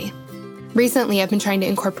know why. Recently, I've been trying to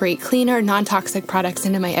incorporate cleaner, non-toxic products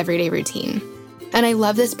into my everyday routine. And I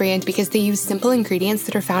love this brand because they use simple ingredients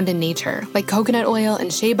that are found in nature, like coconut oil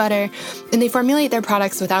and shea butter, and they formulate their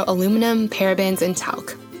products without aluminum, parabens, and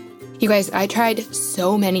talc. You guys, I tried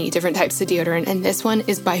so many different types of deodorant, and this one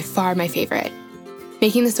is by far my favorite.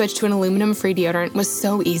 Making the switch to an aluminum-free deodorant was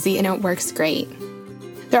so easy, and it works great.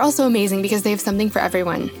 They're also amazing because they have something for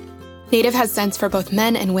everyone. Native has scents for both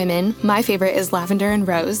men and women. My favorite is lavender and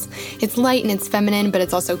rose. It's light and it's feminine, but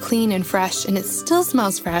it's also clean and fresh, and it still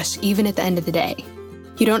smells fresh even at the end of the day.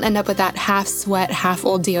 You don't end up with that half-sweat,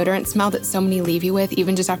 half-old deodorant smell that so many leave you with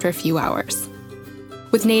even just after a few hours.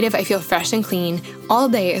 With Native, I feel fresh and clean all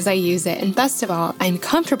day as I use it, and best of all, I'm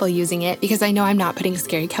comfortable using it because I know I'm not putting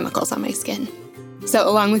scary chemicals on my skin. So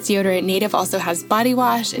along with deodorant, Native also has body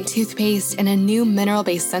wash and toothpaste and a new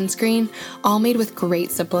mineral-based sunscreen, all made with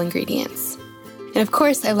great simple ingredients. And of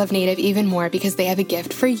course, I love Native even more because they have a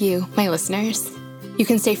gift for you, my listeners. You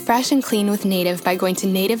can stay fresh and clean with Native by going to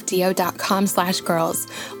nativedeo.com/girls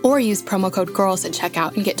or use promo code GIRLS at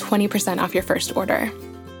checkout and get 20% off your first order.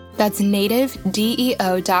 That's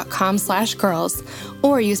nativedeo.com/girls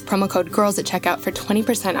or use promo code GIRLS at checkout for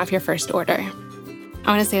 20% off your first order. I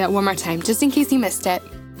want to say that one more time, just in case you missed it.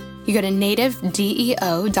 You go to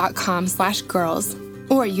nativedeo.com/girls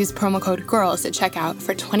or use promo code GIRLS at checkout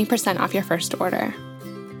for 20% off your first order.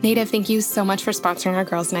 Native, thank you so much for sponsoring our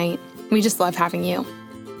girls' night. We just love having you.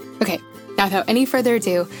 Okay, now without any further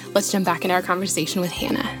ado, let's jump back into our conversation with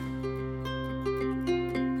Hanna.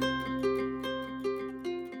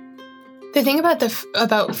 The thing about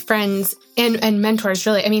friends and mentors,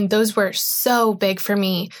 really, I mean, those were so big for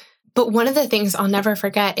me. But one of the things I'll never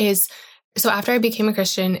forget is, so after I became a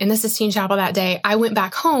Christian in the Sistine Chapel that day, I went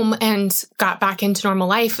back home and got back into normal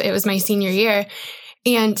life. It was my senior year.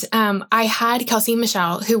 And I had Kelsey and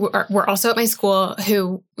Michelle, who were also at my school,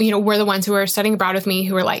 who, you know, were the ones who were studying abroad with me,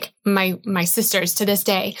 who were like my sisters to this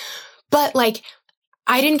day. But like,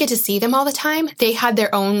 I didn't get to see them all the time. They had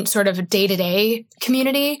their own sort of day-to-day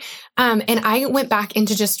community. And I went back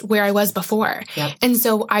into just where I was before. Yep. And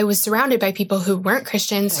so I was surrounded by people who weren't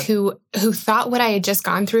Christians, Yep. who thought what I had just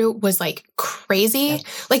gone through was like crazy. Yep.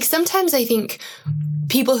 Like sometimes I think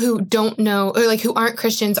people who don't know or like who aren't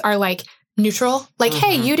Christians are like neutral. Like,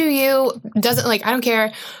 hey, you do you. Doesn't like, I don't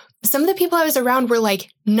care. Some of the people I was around were like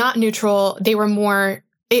not neutral. They were more...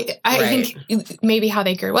 I think maybe how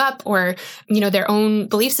they grew up or, their own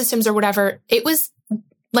belief systems or whatever, it was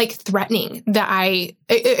like threatening that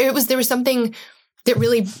there was something that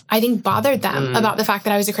really, I think, bothered them about the fact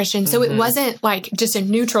that I was a Christian. So it wasn't like just a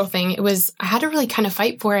neutral thing. It was, I had to really kind of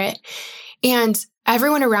fight for it. And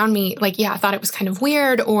everyone around me, like, thought it was kind of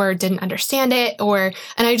weird or didn't understand it and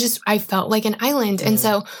I felt like an island. And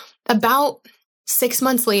so about 6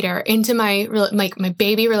 months later into my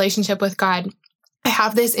baby relationship with God, I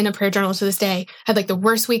have this in a prayer journal to this day. I had like the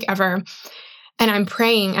worst week ever. And I'm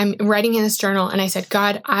praying, I'm writing in this journal. And I said,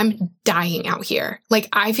 God, I'm dying out here. Like,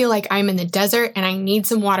 I feel like I'm in the desert and I need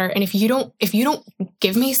some water. And if you don't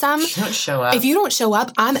give me some, if you don't show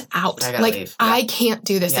up, I'm out. Like, leave. I can't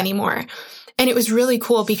do this anymore. And it was really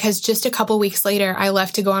cool because just a couple weeks later, I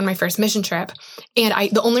left to go on my first mission trip. And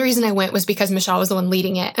the only reason I went was because Michelle was the one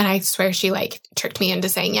leading it. And I swear she like tricked me into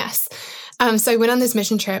saying yes. So I went on this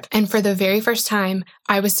mission trip, and for the very first time,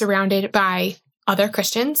 I was surrounded by other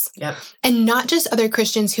Christians. Yep. And not just other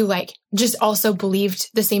Christians who like just also believed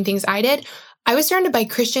the same things I did. I was surrounded by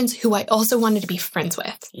Christians who I also wanted to be friends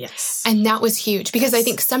with. Yes. And that was huge because I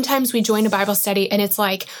think sometimes we join a Bible study and it's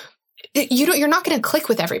like, you're not going to click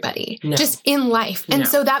with everybody just in life. And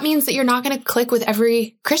so that means that you're not going to click with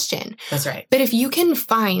every Christian. That's right. But if you can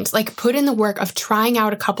find, like, put in the work of trying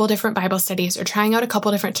out a couple different Bible studies or trying out a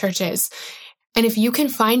couple different churches, and if you can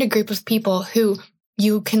find a group of people who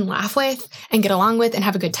you can laugh with and get along with and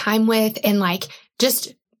have a good time with and like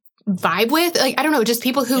just vibe with, like, I don't know, just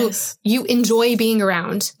people who you enjoy being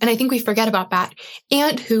around. And I think we forget about that.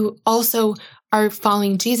 And who also are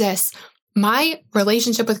following Jesus. My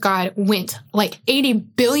relationship with God went like 80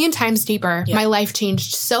 billion times deeper. My life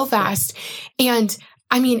changed so fast. And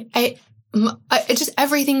I mean, it just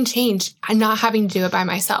everything changed. I'm not having to do it by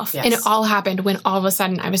myself. And it all happened when all of a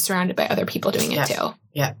sudden I was surrounded by other people doing it too.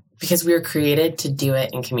 Yeah. Because we were created to do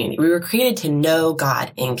it in community. We were created to know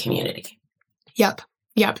God in community. Yep.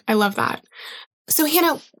 I love that. So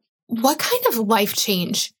Hannah, what kind of life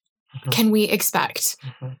change can we expect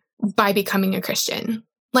by becoming a Christian?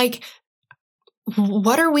 Like,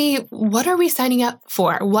 what are we signing up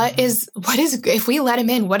for? What is, if we let him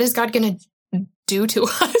in, what is God going to do to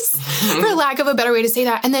us, for lack of a better way to say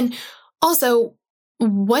that? And then also,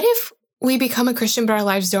 what if we become a Christian, but our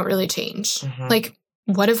lives don't really change? Like,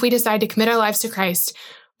 what if we decide to commit our lives to Christ,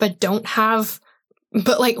 but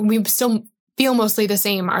like we still feel mostly the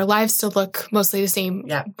same. Our lives still look mostly the same.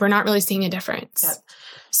 Yeah. We're not really seeing a difference. Yeah.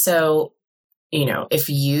 So, if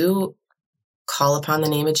you call upon the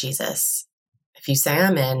name of Jesus, if you say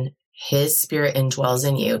I'm in, his spirit indwells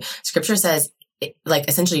in you. Scripture says, like,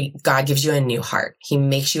 essentially, God gives you a new heart. He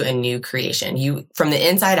makes you a new creation. You, from the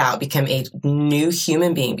inside out, become a new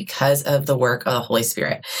human being because of the work of the Holy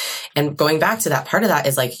Spirit. And going back to that, part of that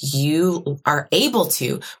is like, you are able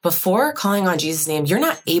to, before calling on Jesus' name, you're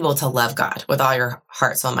not able to love God with all your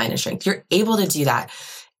heart, soul, mind, and strength. You're able to do that.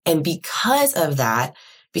 And because of that,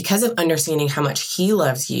 because of understanding how much he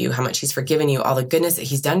loves you, how much he's forgiven you, all the goodness that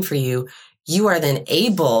he's done for you, you are then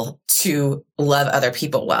able to love other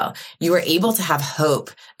people well. You are able to have hope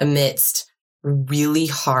amidst really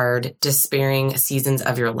hard, despairing seasons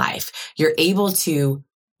of your life. You're able to,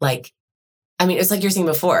 like, it's like you're saying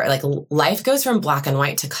before, like, life goes from black and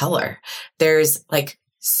white to color. There's like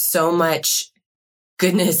so much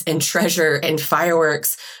goodness and treasure and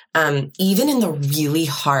fireworks, even in the really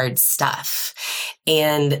hard stuff.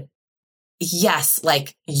 And yes,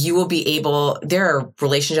 like, you will be able, there are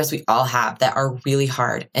relationships we all have that are really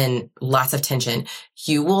hard and lots of tension.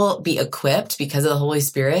 You will be equipped because of the Holy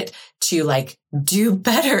Spirit to like do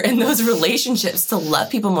better in those relationships, to love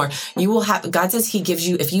people more. You will have, God says he gives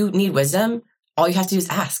you, if you need wisdom, all you have to do is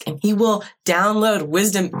ask and he will download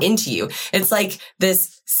wisdom into you. It's like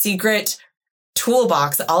this secret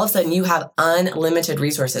toolbox that all of a sudden you have unlimited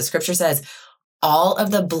resources. Scripture says, all of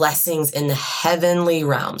the blessings in the heavenly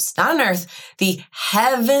realms, not on earth, the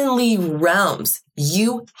heavenly realms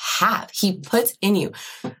you have, he puts in you.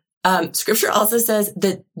 Scripture also says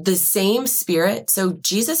that the same spirit, so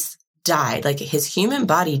Jesus died, like his human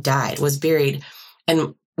body died, was buried.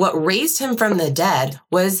 And what raised him from the dead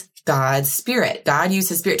was God's spirit. God used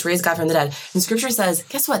his spirit to raise God from the dead. And scripture says,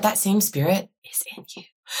 guess what? That same spirit is in you.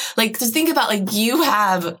 Like, just think about, like, you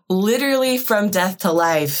have literally from death to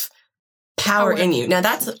life power in you. Now,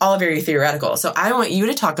 that's all very theoretical. So I want you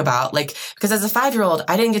to talk about, like, because as a 5-year-old,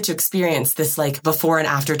 I didn't get to experience this, like, before and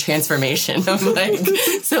after transformation of, like,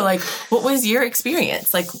 so, like, what was your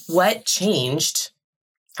experience? Like, what changed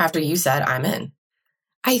after you said, I'm in?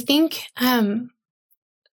 I think,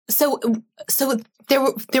 so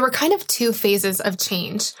there were kind of 2 phases of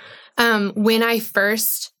change. When I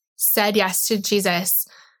first said yes to Jesus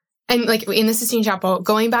and, like, in the Sistine Chapel,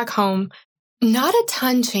 going back home, not a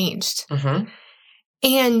ton changed. Mm-hmm.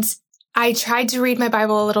 And I tried to read my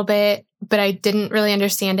Bible a little bit, but I didn't really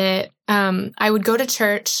understand it. I would go to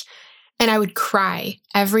church and I would cry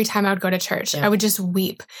every time I would go to church. Yeah. I would just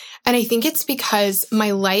weep. And I think it's because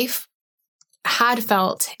my life had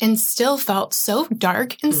felt and still felt so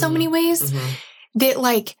dark in so many ways that,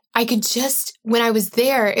 like, I could just, when I was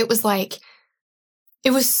there, it was like,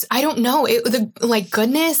 I don't know, the like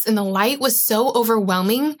goodness and the light was so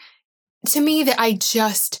overwhelming to me that I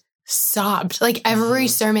just sobbed. Like, every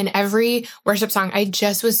sermon, every worship song, I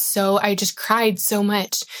just cried so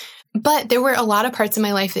much. But there were a lot of parts of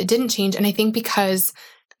my life that didn't change. And I think because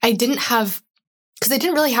I didn't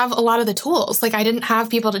really have a lot of the tools. Like, I didn't have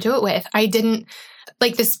people to do it with. I didn't,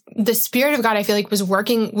 like, the Spirit of God, I feel like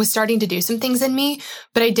was starting to do some things in me,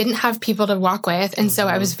 but I didn't have people to walk with. And so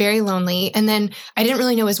I was very lonely. And then I didn't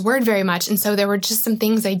really know His Word very much. And so there were just some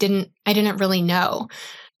things I didn't really know.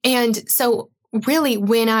 And so really,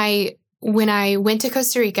 when I went to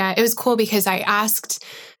Costa Rica, it was cool because I asked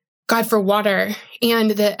God for water, and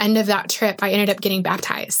the end of that trip, I ended up getting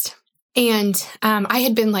baptized. And I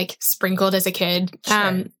had been, like, sprinkled as a kid,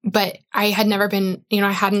 but I had never been,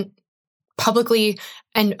 I hadn't publicly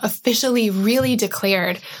and officially really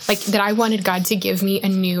declared, like, that I wanted God to give me a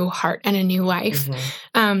new heart and a new life.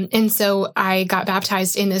 And so I got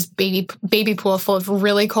baptized in this baby pool full of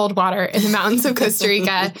really cold water in the mountains of Costa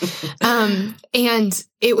Rica. And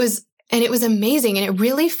it was amazing. And it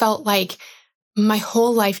really felt like my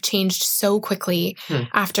whole life changed so quickly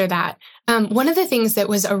after that. One of the things that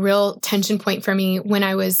was a real tension point for me when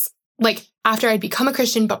I was, like, after I'd become a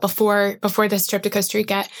Christian, but before this trip to Costa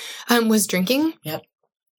Rica, was drinking. Yep.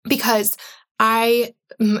 Because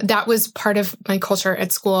that was part of my culture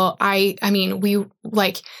at school. I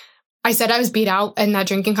said I was beat out in that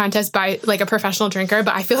drinking contest by, like, a professional drinker,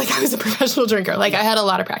 but I feel like I was a professional drinker. Like, I had a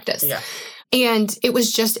lot of practice. Yeah. And it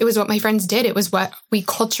was what my friends did. It was what we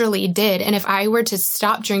culturally did. And if I were to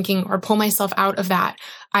stop drinking or pull myself out of that,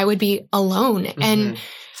 I would be alone. And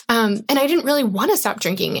I didn't really want to stop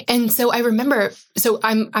drinking. And so I remember,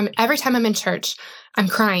 I'm every time I'm in church, I'm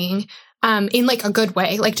crying, in, like, a good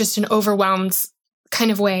way, like, just an overwhelmed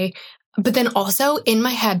kind of way. But then also in my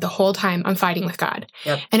head the whole time, I'm fighting with God.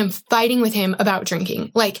 Yep. And I'm fighting with Him about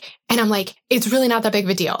drinking. Like, and I'm like, it's really not that big of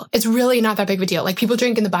a deal. It's really not that big of a deal. Like, people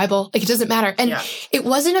drink in the Bible. Like, it doesn't matter. And it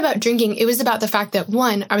wasn't about drinking. It was about the fact that,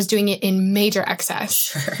 1, I was doing it in major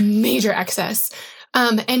excess. Major excess.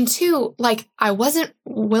 And 2, like, I wasn't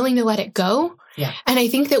willing to let it go. Yeah. And I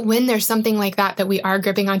think that when there's something like that we are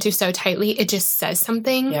gripping onto so tightly, it just says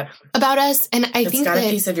something about us. And I think it's got a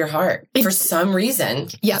piece of your heart. For some reason,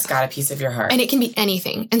 it's got a piece of your heart. And it can be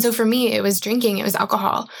anything. And so for me, it was drinking, it was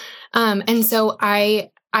alcohol. And so I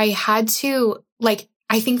had to, like,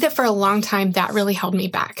 I think that for a long time, that really held me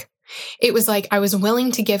back. It was like I was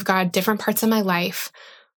willing to give God different parts of my life,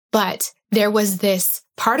 but there was this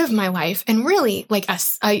part of my life, and really, like, a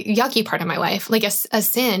yucky part of my life, like a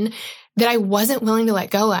sin that I wasn't willing to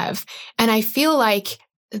let go of. And I feel like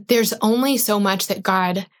there's only so much that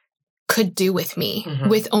God could do with me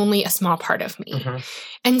with only a small part of me.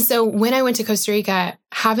 And so when I went to Costa Rica,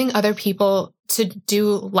 having other people to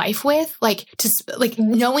do life with, like,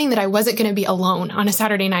 knowing that I wasn't going to be alone on a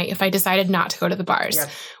Saturday night if I decided not to go to the bars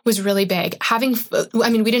was really big.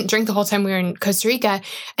 We didn't drink the whole time we were in Costa Rica.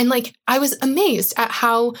 And, like, I was amazed at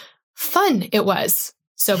how fun it was.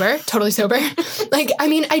 Sober, totally sober.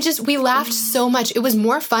 We laughed so much. It was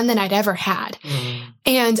more fun than I'd ever had.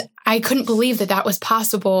 And I couldn't believe that was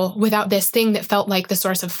possible without this thing that felt like the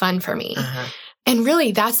source of fun for me. And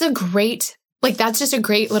really, that's just a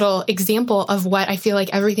great little example of what I feel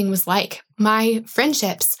like everything was like. My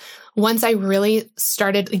friendships, once I really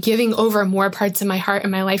started giving over more parts of my heart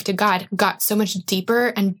and my life to God, got so much deeper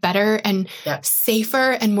and better and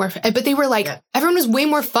safer and more, but they were like, everyone was way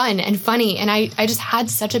more fun and funny. And I just had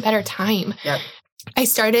such a better time. I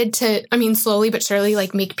started to, slowly but surely,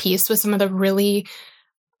 like, make peace with some of the really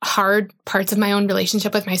hard parts of my own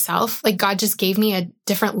relationship with myself. Like, God just gave me a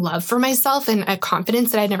different love for myself and a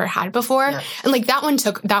confidence that I'd never had before. And, like, that one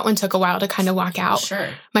took a while to kind of walk out.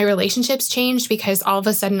 My relationships changed because all of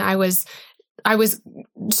a sudden I was I was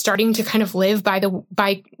starting to kind of live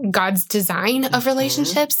by God's design of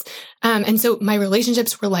relationships. And so my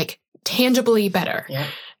relationships were like tangibly better. Yeah.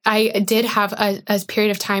 I did have a period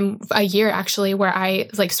of time, a year actually, where I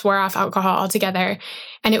like swore off alcohol altogether.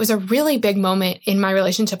 And it was a really big moment in my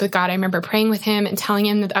relationship with God. I remember praying with him and telling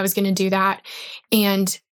him that I was going to do that.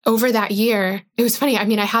 And over that year, it was funny. I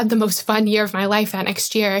mean, I had the most fun year of my life that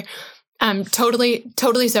next year.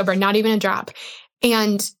 Totally sober, not even a drop.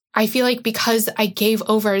 And I feel like because I gave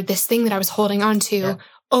over this thing that I was holding on to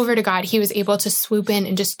over to God, he was able to swoop in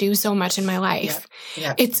and just do so much in my life.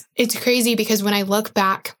 Yeah. It's crazy because when I look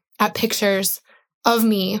back at pictures of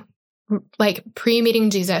me, like pre-meeting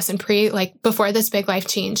Jesus and before this big life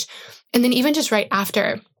change, and then even just right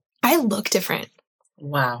after, I look different.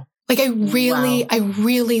 Wow. Like I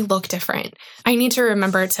really look different. I need to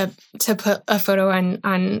remember to put a photo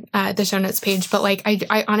on the show notes page, but like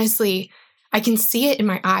I honestly, I can see it in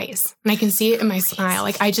my eyes and I can see it in my smile.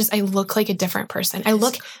 Like I look like a different person. I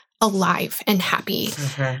look alive and happy.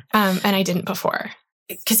 And I didn't before.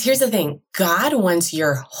 Because here's the thing. God wants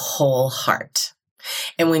your whole heart.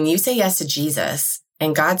 And when you say yes to Jesus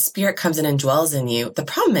and God's Spirit comes in and dwells in you, the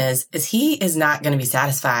problem is he is not going to be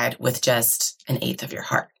satisfied with just an eighth of your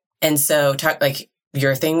heart. And so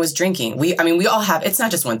your thing was drinking. We all have, it's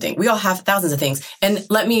not just one thing. We all have thousands of things. And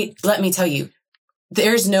let me tell you,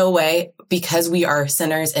 there's no way, because we are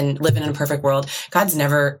sinners and live in a perfect world. God's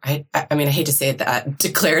never, I hate to say that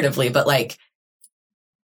declaratively, but like,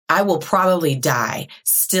 I will probably die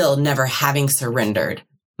still never having surrendered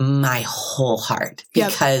my whole heart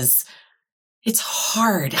because it's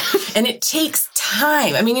hard and it takes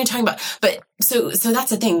time. I mean, you're talking about, but so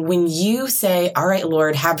that's the thing. When you say, all right,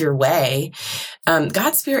 Lord, have your way,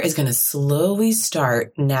 God's Spirit is going to slowly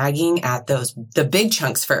start nagging at the big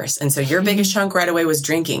chunks first. And so your biggest chunk right away was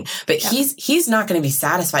drinking, but he's not going to be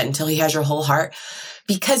satisfied until he has your whole heart,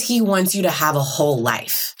 because he wants you to have a whole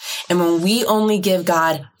life. And when we only give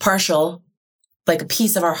God partial, like a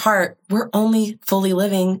piece of our heart, we're only fully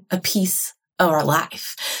living a piece of our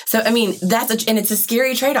life. So, I mean, and it's a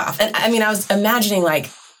scary trade-off. And I mean, I was imagining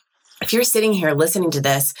like, if you're sitting here listening to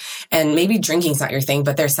this and maybe drinking's not your thing,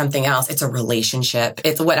 but there's something else, it's a relationship,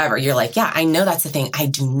 it's whatever. You're like, yeah, I know that's the thing. I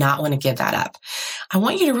do not want to give that up. I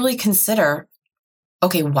want you to really consider,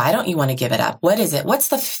 okay, why don't you want to give it up? What is it? What's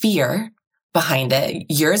the fear behind it?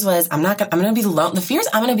 Yours was, I'm going to be lonely. The fear is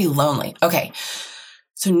I'm going to be lonely. Okay.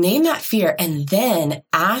 So name that fear and then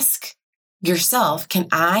ask yourself,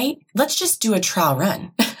 let's just do a trial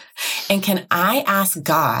run. And can I ask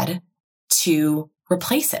God to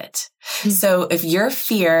replace it? So if your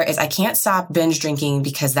fear is I can't stop binge drinking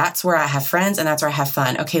because that's where I have friends and that's where I have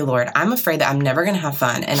fun. Okay, Lord, I'm afraid that I'm never going to have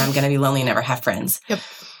fun and I'm going to be lonely and never have friends. Yep.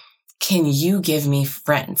 Can you give me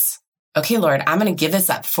friends? Okay, Lord, I'm going to give this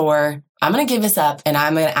up and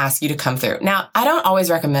I'm going to ask you to come through. Now, I don't always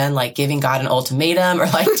recommend like giving God an ultimatum or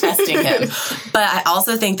like testing him, but I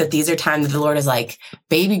also think that these are times that the Lord is like,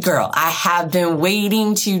 baby girl, I have been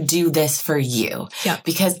waiting to do this for you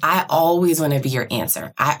because I always want to be your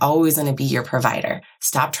answer. I always want to be your provider.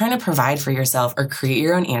 Stop trying to provide for yourself or create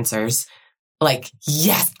your own answers. Like,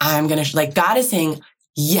 yes, I'm going to, like God is saying,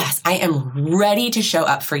 yes, I am ready to show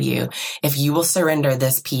up for you if you will surrender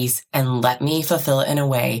this piece and let me fulfill it in a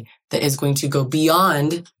way that is going to go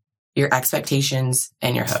beyond your expectations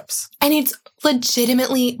and your hopes. And it's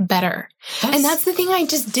legitimately better. Yes. And that's the thing I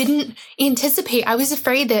just didn't anticipate. I was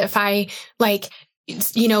afraid that if I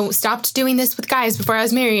stopped doing this with guys before I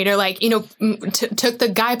was married or took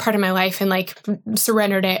the guy part of my life and like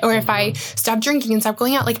surrendered it. Or if I stopped drinking and stopped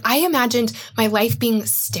going out, like I imagined my life being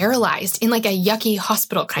sterilized in like a yucky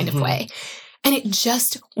hospital kind of way. And it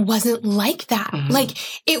just wasn't like that. Like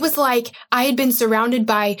it was like I had been surrounded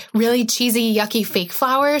by really cheesy, yucky fake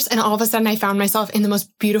flowers. And all of a sudden I found myself in the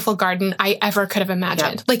most beautiful garden I ever could have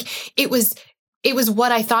imagined. Yep. Like it was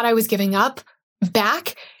what I thought I was giving up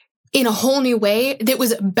back in a whole new way that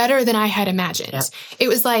was better than I had imagined. Yep. It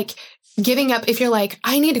was like giving up if you're like,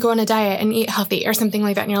 I need to go on a diet and eat healthy or something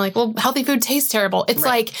like that. And you're like, well, healthy food tastes terrible. It's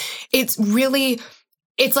like,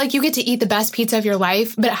 it's like you get to eat the best pizza of your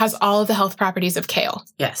life, but it has all of the health properties of kale.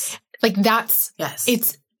 Yes. Like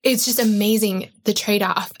it's just amazing, the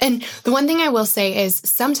trade-off. And the one thing I will say is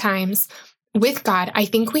sometimes with God, I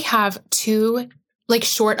think we have too like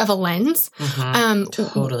short of a lens.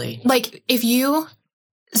 Totally. Like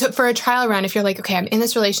so for a trial run, if you're like, okay, I'm in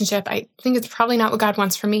this relationship, I think it's probably not what God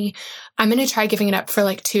wants for me. I'm going to try giving it up for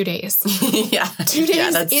like 2 days. 2 days. Yeah,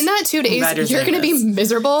 in that 2 days, you're going to be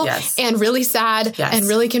miserable and really sad and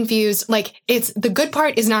really confused. Like the good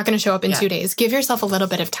part is not going to show up in 2 days. Give yourself a little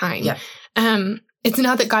bit of time. Yeah. it's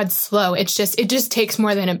not that God's slow. It just takes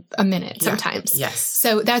more than a minute sometimes. Yes.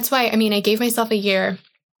 So that's why, I gave myself a year,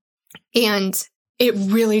 and it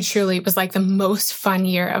really, truly was like the most fun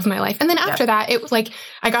year of my life. And then after that, it was like,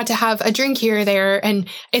 I got to have a drink here or there, and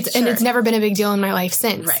it's never been a big deal in my life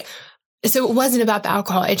since. Right. So it wasn't about the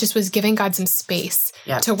alcohol. It just was giving God some space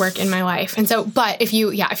to work in my life. And so, but if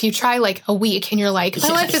you try like a week and you're like, my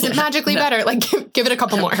life isn't magically better, like give it a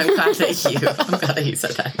couple more. I'm glad that you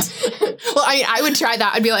said that. Well, I would try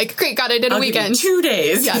that. I'd be like, great, God, I did a weekend. 2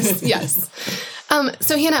 days. Yes.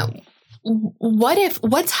 So Hannah,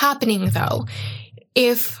 what's happening though?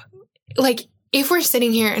 If we're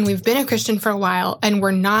sitting here and we've been a Christian for a while and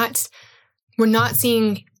we're not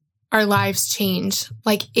seeing our lives change,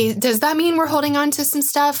 does that mean we're holding on to some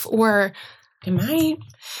stuff, or? It might.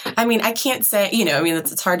 I can't say,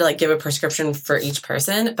 it's hard to give a prescription for each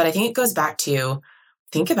person, but I think it goes back to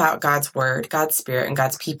think about God's word, God's spirit, and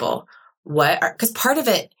God's people. Because part of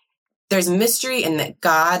it, there's mystery in that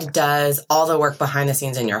God does all the work behind the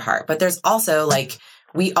scenes in your heart, but there's also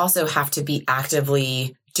we also have to be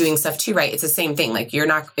actively doing stuff too, right? It's the same thing.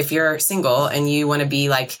 If you're single and you want to be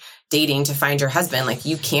dating to find your husband,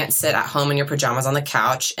 you can't sit at home in your pajamas on the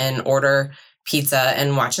couch and order pizza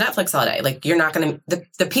and watch Netflix all day. You're not going to,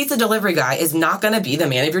 the pizza delivery guy is not going to be the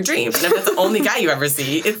man of your dreams. And if that's the only guy you ever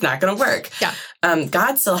see, it's not going to work. Yeah.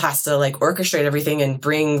 God still has to orchestrate everything and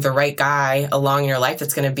bring the right guy along in your life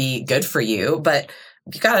that's going to be good for you. But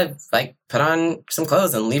you got to put on some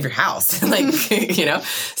clothes and leave your house.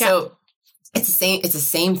 So it's the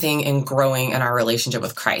same thing in growing in our relationship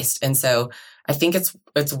with Christ. And so I think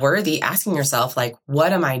it's worthy asking yourself, what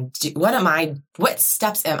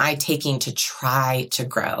steps am I taking to try to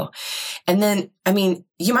grow? And then,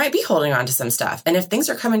 you might be holding on to some stuff. And if things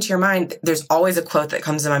are coming to your mind, there's always a quote that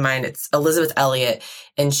comes to my mind. It's Elizabeth Elliot.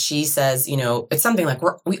 And she says, it's something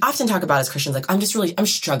we often talk about as Christians, I'm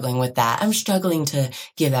struggling with that. I'm struggling to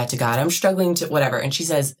give that to God. I'm struggling to whatever. And she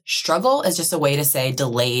says, struggle is just a way to say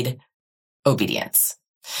delayed obedience.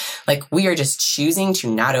 We are just choosing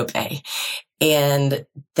to not obey. And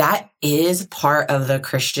that is part of the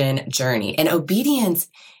Christian journey. And obedience,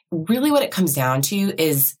 really what it comes down to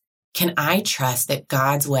is, can I trust that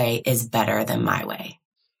God's way is better than my way?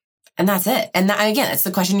 And that's it. And again, it's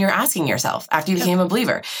the question you're asking yourself after you became a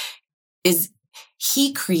believer. Is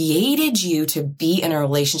He created you to be in a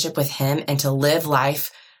relationship with Him and to live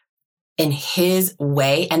life in His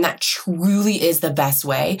way, and that truly is the best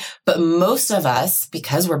way. But most of us,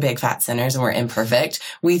 because we're big fat sinners and we're imperfect,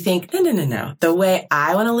 we think, no. The way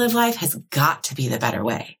I want to live life has got to be the better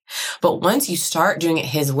way. But once you start doing it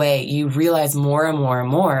His way, you realize more and more and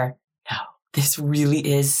more, no, this really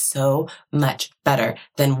is so much better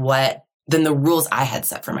than the rules I had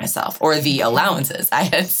set for myself, or the allowances I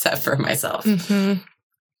had set for myself. Mm-hmm.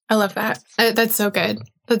 I love that. That's so good.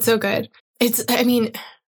 That's so good.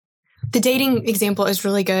 The dating example is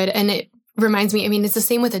really good. And it reminds me, it's the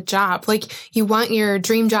same with a job. You want your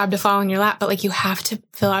dream job to fall in your lap, but you have to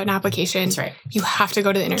fill out an application. That's right. You have to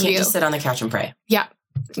go to the interview. You can't just sit on the couch and pray. Yeah.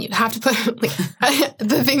 You have to put,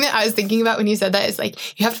 the thing that I was thinking about when you said that is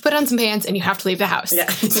you have to put on some pants and you have to leave the house. Yeah.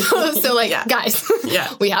 Guys,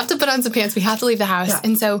 yeah. We have to put on some pants. We have to leave the house. Yeah.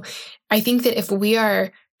 And so I think that if we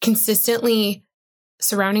are consistently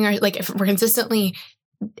surrounding if we're consistently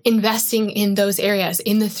investing in those areas,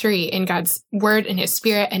 in the three, in God's word and His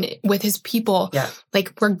spirit and with His people,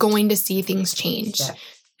 we're going to see things change. Yeah.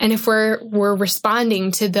 And if we're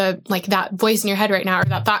responding to the, that voice in your head right now, or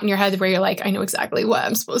that thought in your head where you're I know exactly what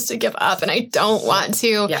I'm supposed to give up and I don't want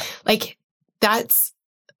to, that's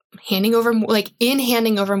handing over, in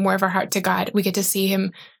handing over more of our heart to God, we get to see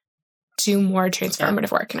Him do more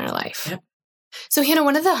transformative work in our life. Yeah. So Hannah,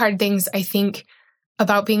 one of the hard things I think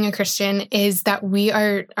about being a Christian is that we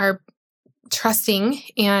are trusting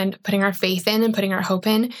and putting our faith in and putting our hope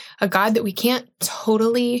in a God that we can't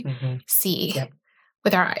totally see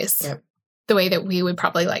with our eyes the way that we would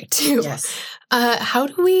probably like to. Yes. How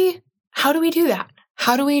do we do that?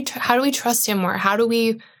 How do we trust Him more? How do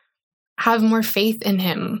we have more faith in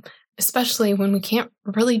Him, especially when we can't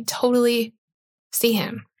really totally see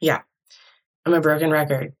Him? Yeah. I'm a broken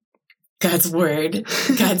record. God's word,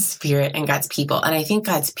 God's spirit, and God's people. And I think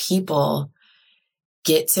God's people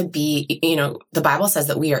get to be, the Bible says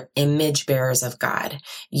that we are image bearers of God.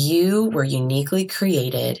 You were uniquely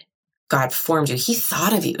created. God formed you. He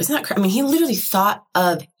thought of you. Isn't that He literally thought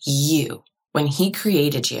of you when He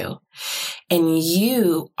created you. And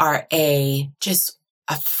you are just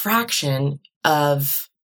a fraction of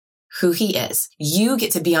who He is. You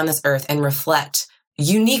get to be on this earth and reflect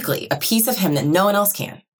uniquely a piece of Him that no one else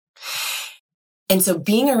can. And so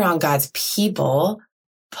being around God's people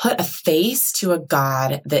put a face to a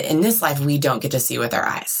God that in this life we don't get to see with our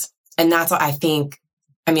eyes. And that's what I think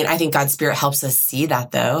God's Spirit helps us see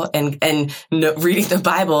that though. And reading the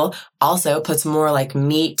Bible also puts more like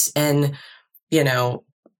meat and,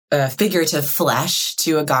 figurative flesh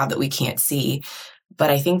to a God that we can't see. But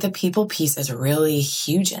I think the people piece is really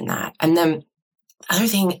huge in that. And then other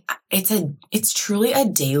thing, it's truly a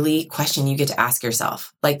daily question you get to ask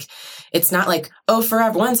yourself. Like, it's not like, oh,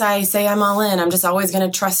 forever. Once I say I'm all in, I'm just always going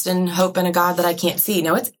to trust and hope in a God that I can't see.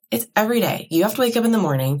 No, it's every day. You have to wake up in the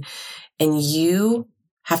morning and you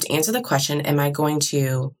have to answer the question, am I going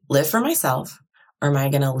to live for myself? Or am I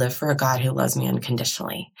going to live for a God who loves me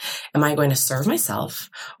unconditionally? Am I going to serve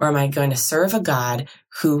myself? Or am I going to serve a God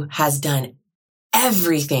who has done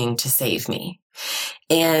everything to save me?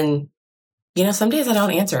 And, some days I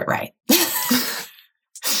don't answer it right.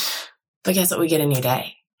 But guess what? We get a new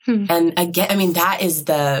day. And again, that is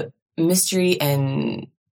the mystery, and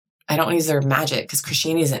I don't use the word magic because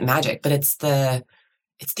Christianity isn't magic, but it's the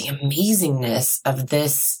amazingness of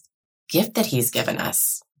this gift that he's given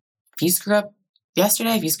us. If you screw up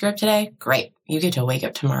yesterday, if you screw up today, great. You get to wake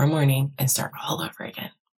up tomorrow morning and start all over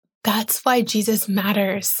again. That's why Jesus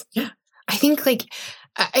matters. Yeah. I think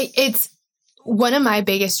it's one of my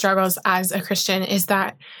biggest struggles as a Christian is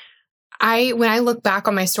that when I look back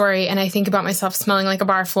on my story and I think about myself smelling like a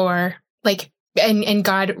bar floor, and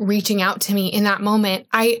God reaching out to me in that moment,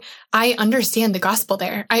 I understand the gospel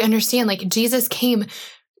there. I understand Jesus came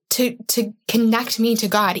to connect me to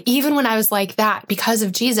God. Even when I was like that, because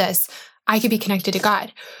of Jesus, I could be connected to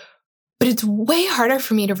God. But it's way harder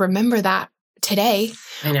for me to remember that today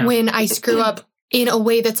when I screw up in a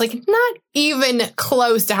way that's not even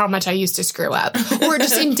close to how much I used to screw up, or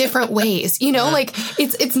just in different ways,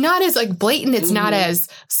 it's not as blatant. It's not as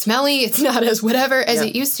smelly. It's not as whatever as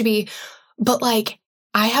it used to be. But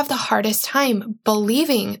I have the hardest time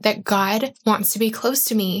believing that God wants to be close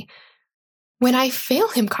to me when I fail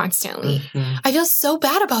him constantly. Mm-hmm. I feel so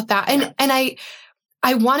bad about that. And I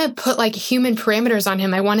want to put human parameters on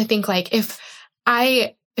him. I want to think if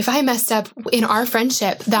I messed up in our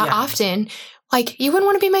friendship that often, you wouldn't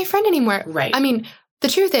want to be my friend anymore. Right. The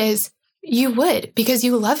truth is you would, because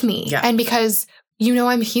you love me and because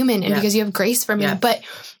I'm human and because you have grace for me. Yeah. But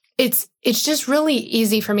it's just really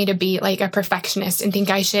easy for me to be a perfectionist and think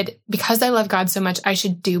I should, because I love God so much, I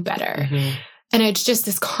should do better. Mm-hmm. And it's just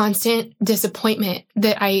this constant disappointment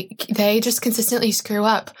that I just consistently screw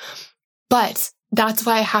up. But that's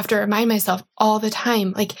why I have to remind myself all the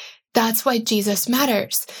time, that's why Jesus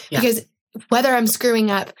matters. Yeah. Because whether I'm screwing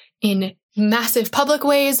up in massive public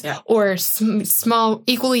ways or small,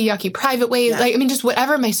 equally yucky private ways, just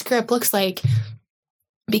whatever my screw up looks like,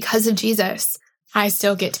 because of Jesus, I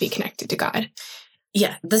still get to be connected to God.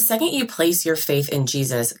 Yeah. The second you place your faith in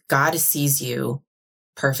Jesus, God sees you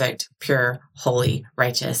perfect, pure, holy,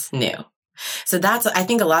 righteous, new. So I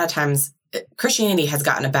think a lot of times Christianity has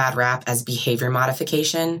gotten a bad rap as behavior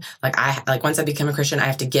modification. Once I become a Christian, I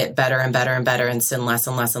have to get better and better and better and sin less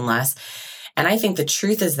and less and less. And I think the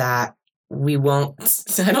truth is that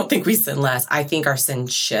I don't think we sin less. I think our sin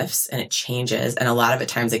shifts and it changes. And a lot of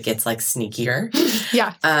times it gets sneakier.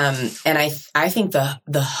 Yeah. And I think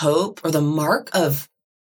the hope or the mark of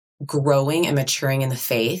growing and maturing in the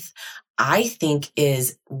faith, I think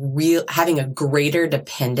is having a greater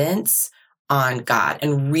dependence on God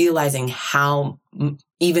and realizing how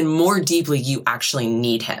even more deeply you actually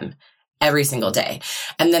need him every single day.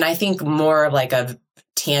 And then I think more of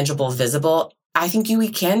tangible, visible, I think we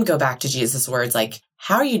can go back to Jesus' words,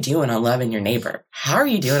 how are you doing on loving your neighbor? How are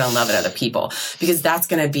you doing on loving other people? Because that's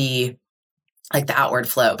going to be the outward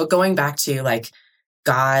flow. But going back to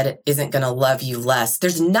God isn't going to love you less.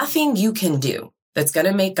 There's nothing you can do that's going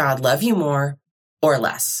to make God love you more or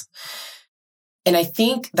less. And I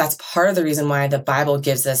think that's part of the reason why the Bible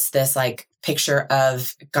gives us this picture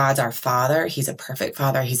of God's our Father. He's a perfect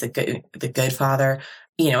Father. He's the good Father.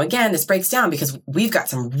 Again, this breaks down because we've got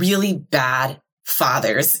some really bad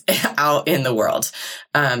fathers out in the world.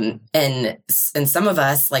 And some of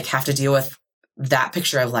us have to deal with that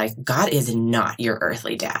picture of God is not your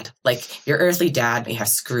earthly dad. Your earthly dad may have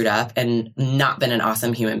screwed up and not been an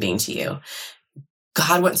awesome human being to you.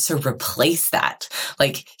 God wants to replace that.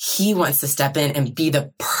 He wants to step in and be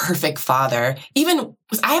the perfect father. Even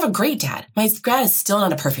I have a great dad. My dad is still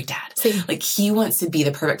not a perfect dad. Same. He wants to be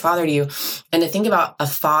the perfect father to you. And to think about a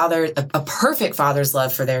perfect father's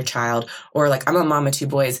love for their child, or I'm a mom of two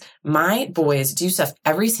boys. My boys do stuff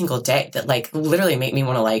every single day that literally make me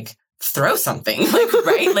want to throw something,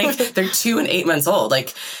 right? They're 2 and 8 months old.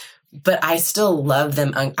 but I still love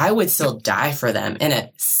them. I would still die for them in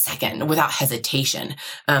a second without hesitation.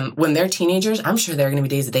 When they're teenagers, I'm sure there are going to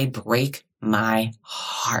be days that they break my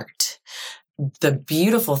heart. The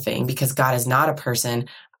beautiful thing, because God is not a person,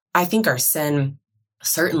 I think our sin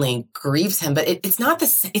certainly grieves him, but it's not the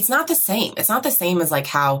same. It's not the same as like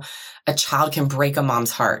how a child can break a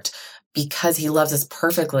mom's heart, because he loves us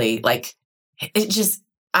perfectly. Like it just,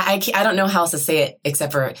 I don't know how else to say it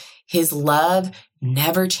except for his love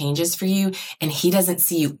never changes for you. And he doesn't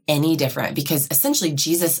see you any different, because essentially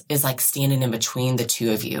Jesus is like standing in between the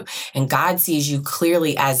two of you, and God sees you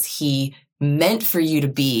clearly as he meant for you to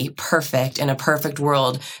be, perfect in a perfect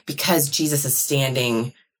world, because Jesus is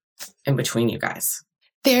standing in between you guys.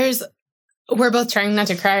 We're both trying not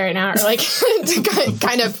to cry right now, or like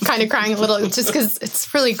kind of crying a little, just because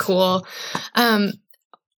it's really cool.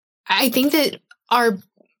 I think that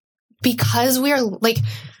because we are like,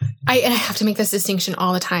 I have to make this distinction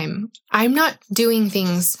all the time. I'm not doing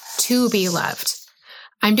things to be loved.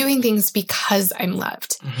 I'm doing things because I'm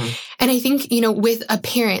loved. Mm-hmm. And I think, with a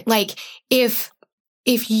parent, like if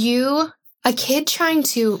a kid trying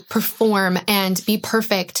to perform and be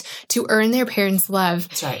perfect to earn their parents' love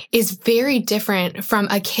is very different from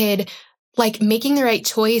a kid like making the right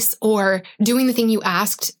choice or doing the thing you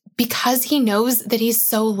asked because he knows that he's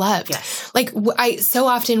so loved. Yes. Like so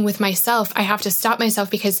often with myself, I have to stop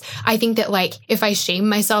myself because I think that like if I shame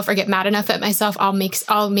myself or get mad enough at myself, I'll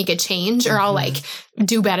make a change or I'll like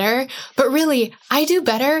do better. But really, I do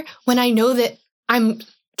better when I know that I'm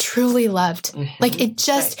truly loved. Mm-hmm. Like it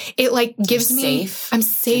just, it like gives me, I'm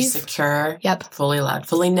safe, secure, fully loved,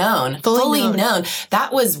 fully known. That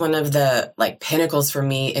was one of the like pinnacles for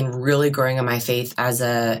me in really growing in my faith as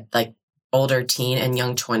a like older teen and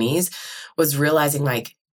young 20s, was realizing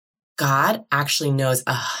like God actually knows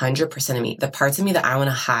 100% of me. The parts of me that I want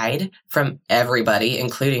to hide from everybody,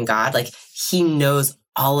 including God, like he knows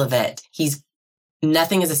all of it.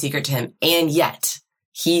 Nothing is a secret to him. And yet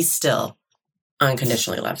he still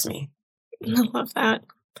unconditionally loves me. I love that.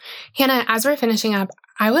 Hannah, as we're finishing up,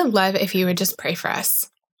 I would love if you would just pray for us.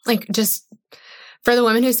 Like just for the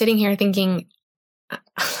woman who's sitting here thinking,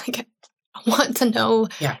 like, I want to know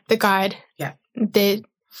the God that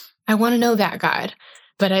I want to know that God,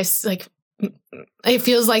 but it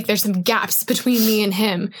feels like there's some gaps between me and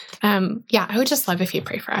him. I would just love if you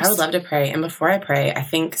pray for us. I would love to pray. And before I pray, I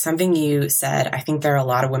think something you said, I think there are a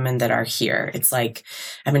lot of women that are here. It's like,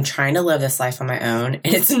 I've been trying to live this life on my own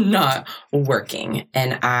and it's not working.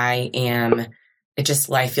 And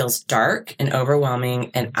life feels dark and overwhelming,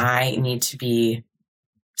 and I need to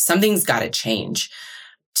something's got to change.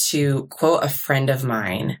 To quote a friend of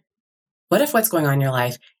mine, what if what's going on in your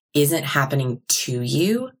life isn't happening to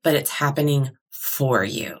you, but it's happening for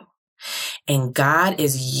you? And God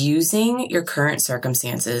is using your current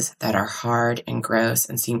circumstances that are hard and gross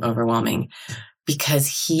and seem overwhelming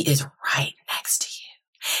because he is right next to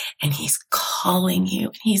you and he's calling you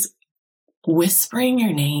and he's whispering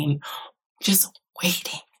your name, just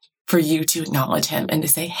waiting for you to acknowledge him and to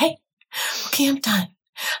say, hey, okay, I'm done.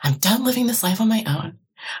 I'm done living this life on my own.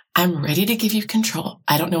 I'm ready to give you control.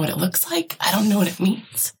 I don't know what it looks like. I don't know what it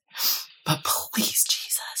means. But please,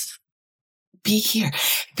 Jesus, be here,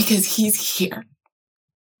 because he's here.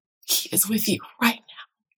 He is with you right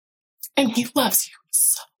now. And he loves you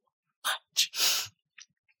so much.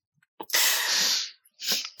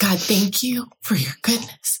 God, thank you for your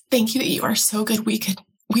goodness. Thank you that you are so good.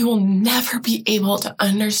 We will never be able to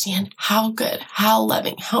understand how good, how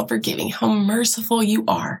loving, how forgiving, how merciful you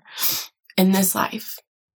are in this life.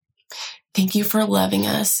 Thank you for loving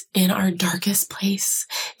us in our darkest place.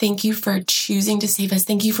 Thank you for choosing to save us.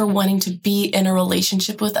 Thank you for wanting to be in a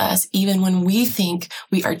relationship with us, even when we think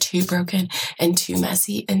we are too broken and too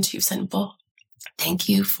messy and too sinful. Thank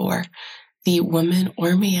you for the woman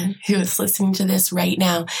or man who is listening to this right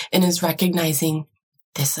now and is recognizing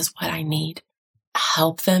this is what I need.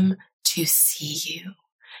 Help them to see you.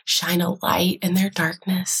 Shine a light in their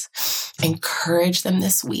darkness. Encourage them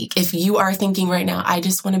this week. If you are thinking right now, I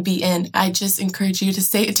just want to be in, I just encourage you to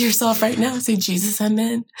say it to yourself right now. Say, Jesus, I'm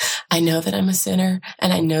in. I know that I'm a sinner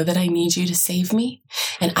and I know that I need you to save me.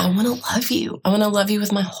 And I want to love you. I want to love you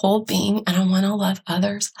with my whole being and I want to love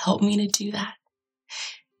others. Help me to do that.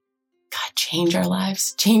 God, change our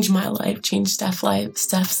lives. Change my life. Change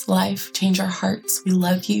Steph's life. Change our hearts. We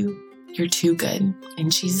love you. You're too good. In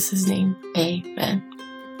Jesus' name, amen.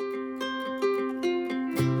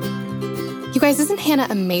 You guys, isn't Hannah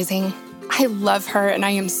amazing? I love her and I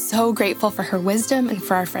am so grateful for her wisdom and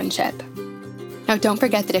for our friendship. Now, don't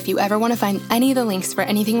forget that if you ever want to find any of the links for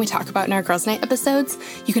anything we talk about in our Girls Night episodes,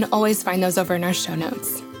 you can always find those over in our show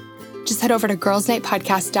notes. just head over to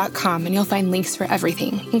girlsnightpodcast.com and you'll find links for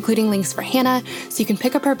everything, including links for Hanna, so you can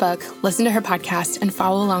pick up her book, listen to her podcast, and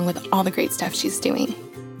follow along with all the great stuff she's doing.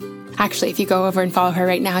 Actually, if you go over and follow her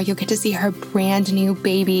right now, you'll get to see her brand new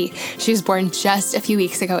baby. She was born just a few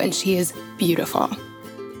weeks ago, and she is beautiful.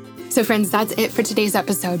 So friends, that's it for today's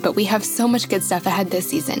episode, but we have so much good stuff ahead this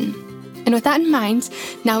season. And with that in mind,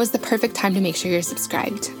 now is the perfect time to make sure you're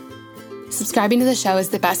subscribed. Subscribing to the show is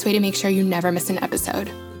the best way to make sure you never miss an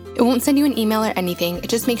episode. It won't send you an email or anything, it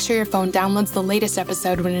just makes sure your phone downloads the latest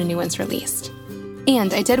episode when a new one's released.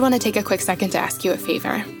 And I did want to take a quick second to ask you a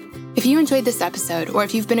favor. If you enjoyed this episode, or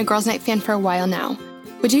if you've been a Girls Night fan for a while now,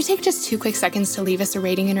 would you take just 2 quick seconds to leave us a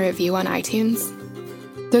rating and a review on iTunes?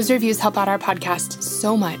 Those reviews help out our podcast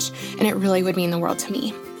so much, and it really would mean the world to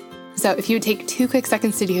me. So if you would take 2 quick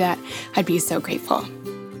seconds to do that, I'd be so grateful.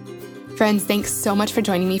 Friends, thanks so much for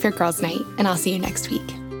joining me for Girls Night, and I'll see you next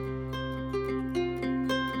week.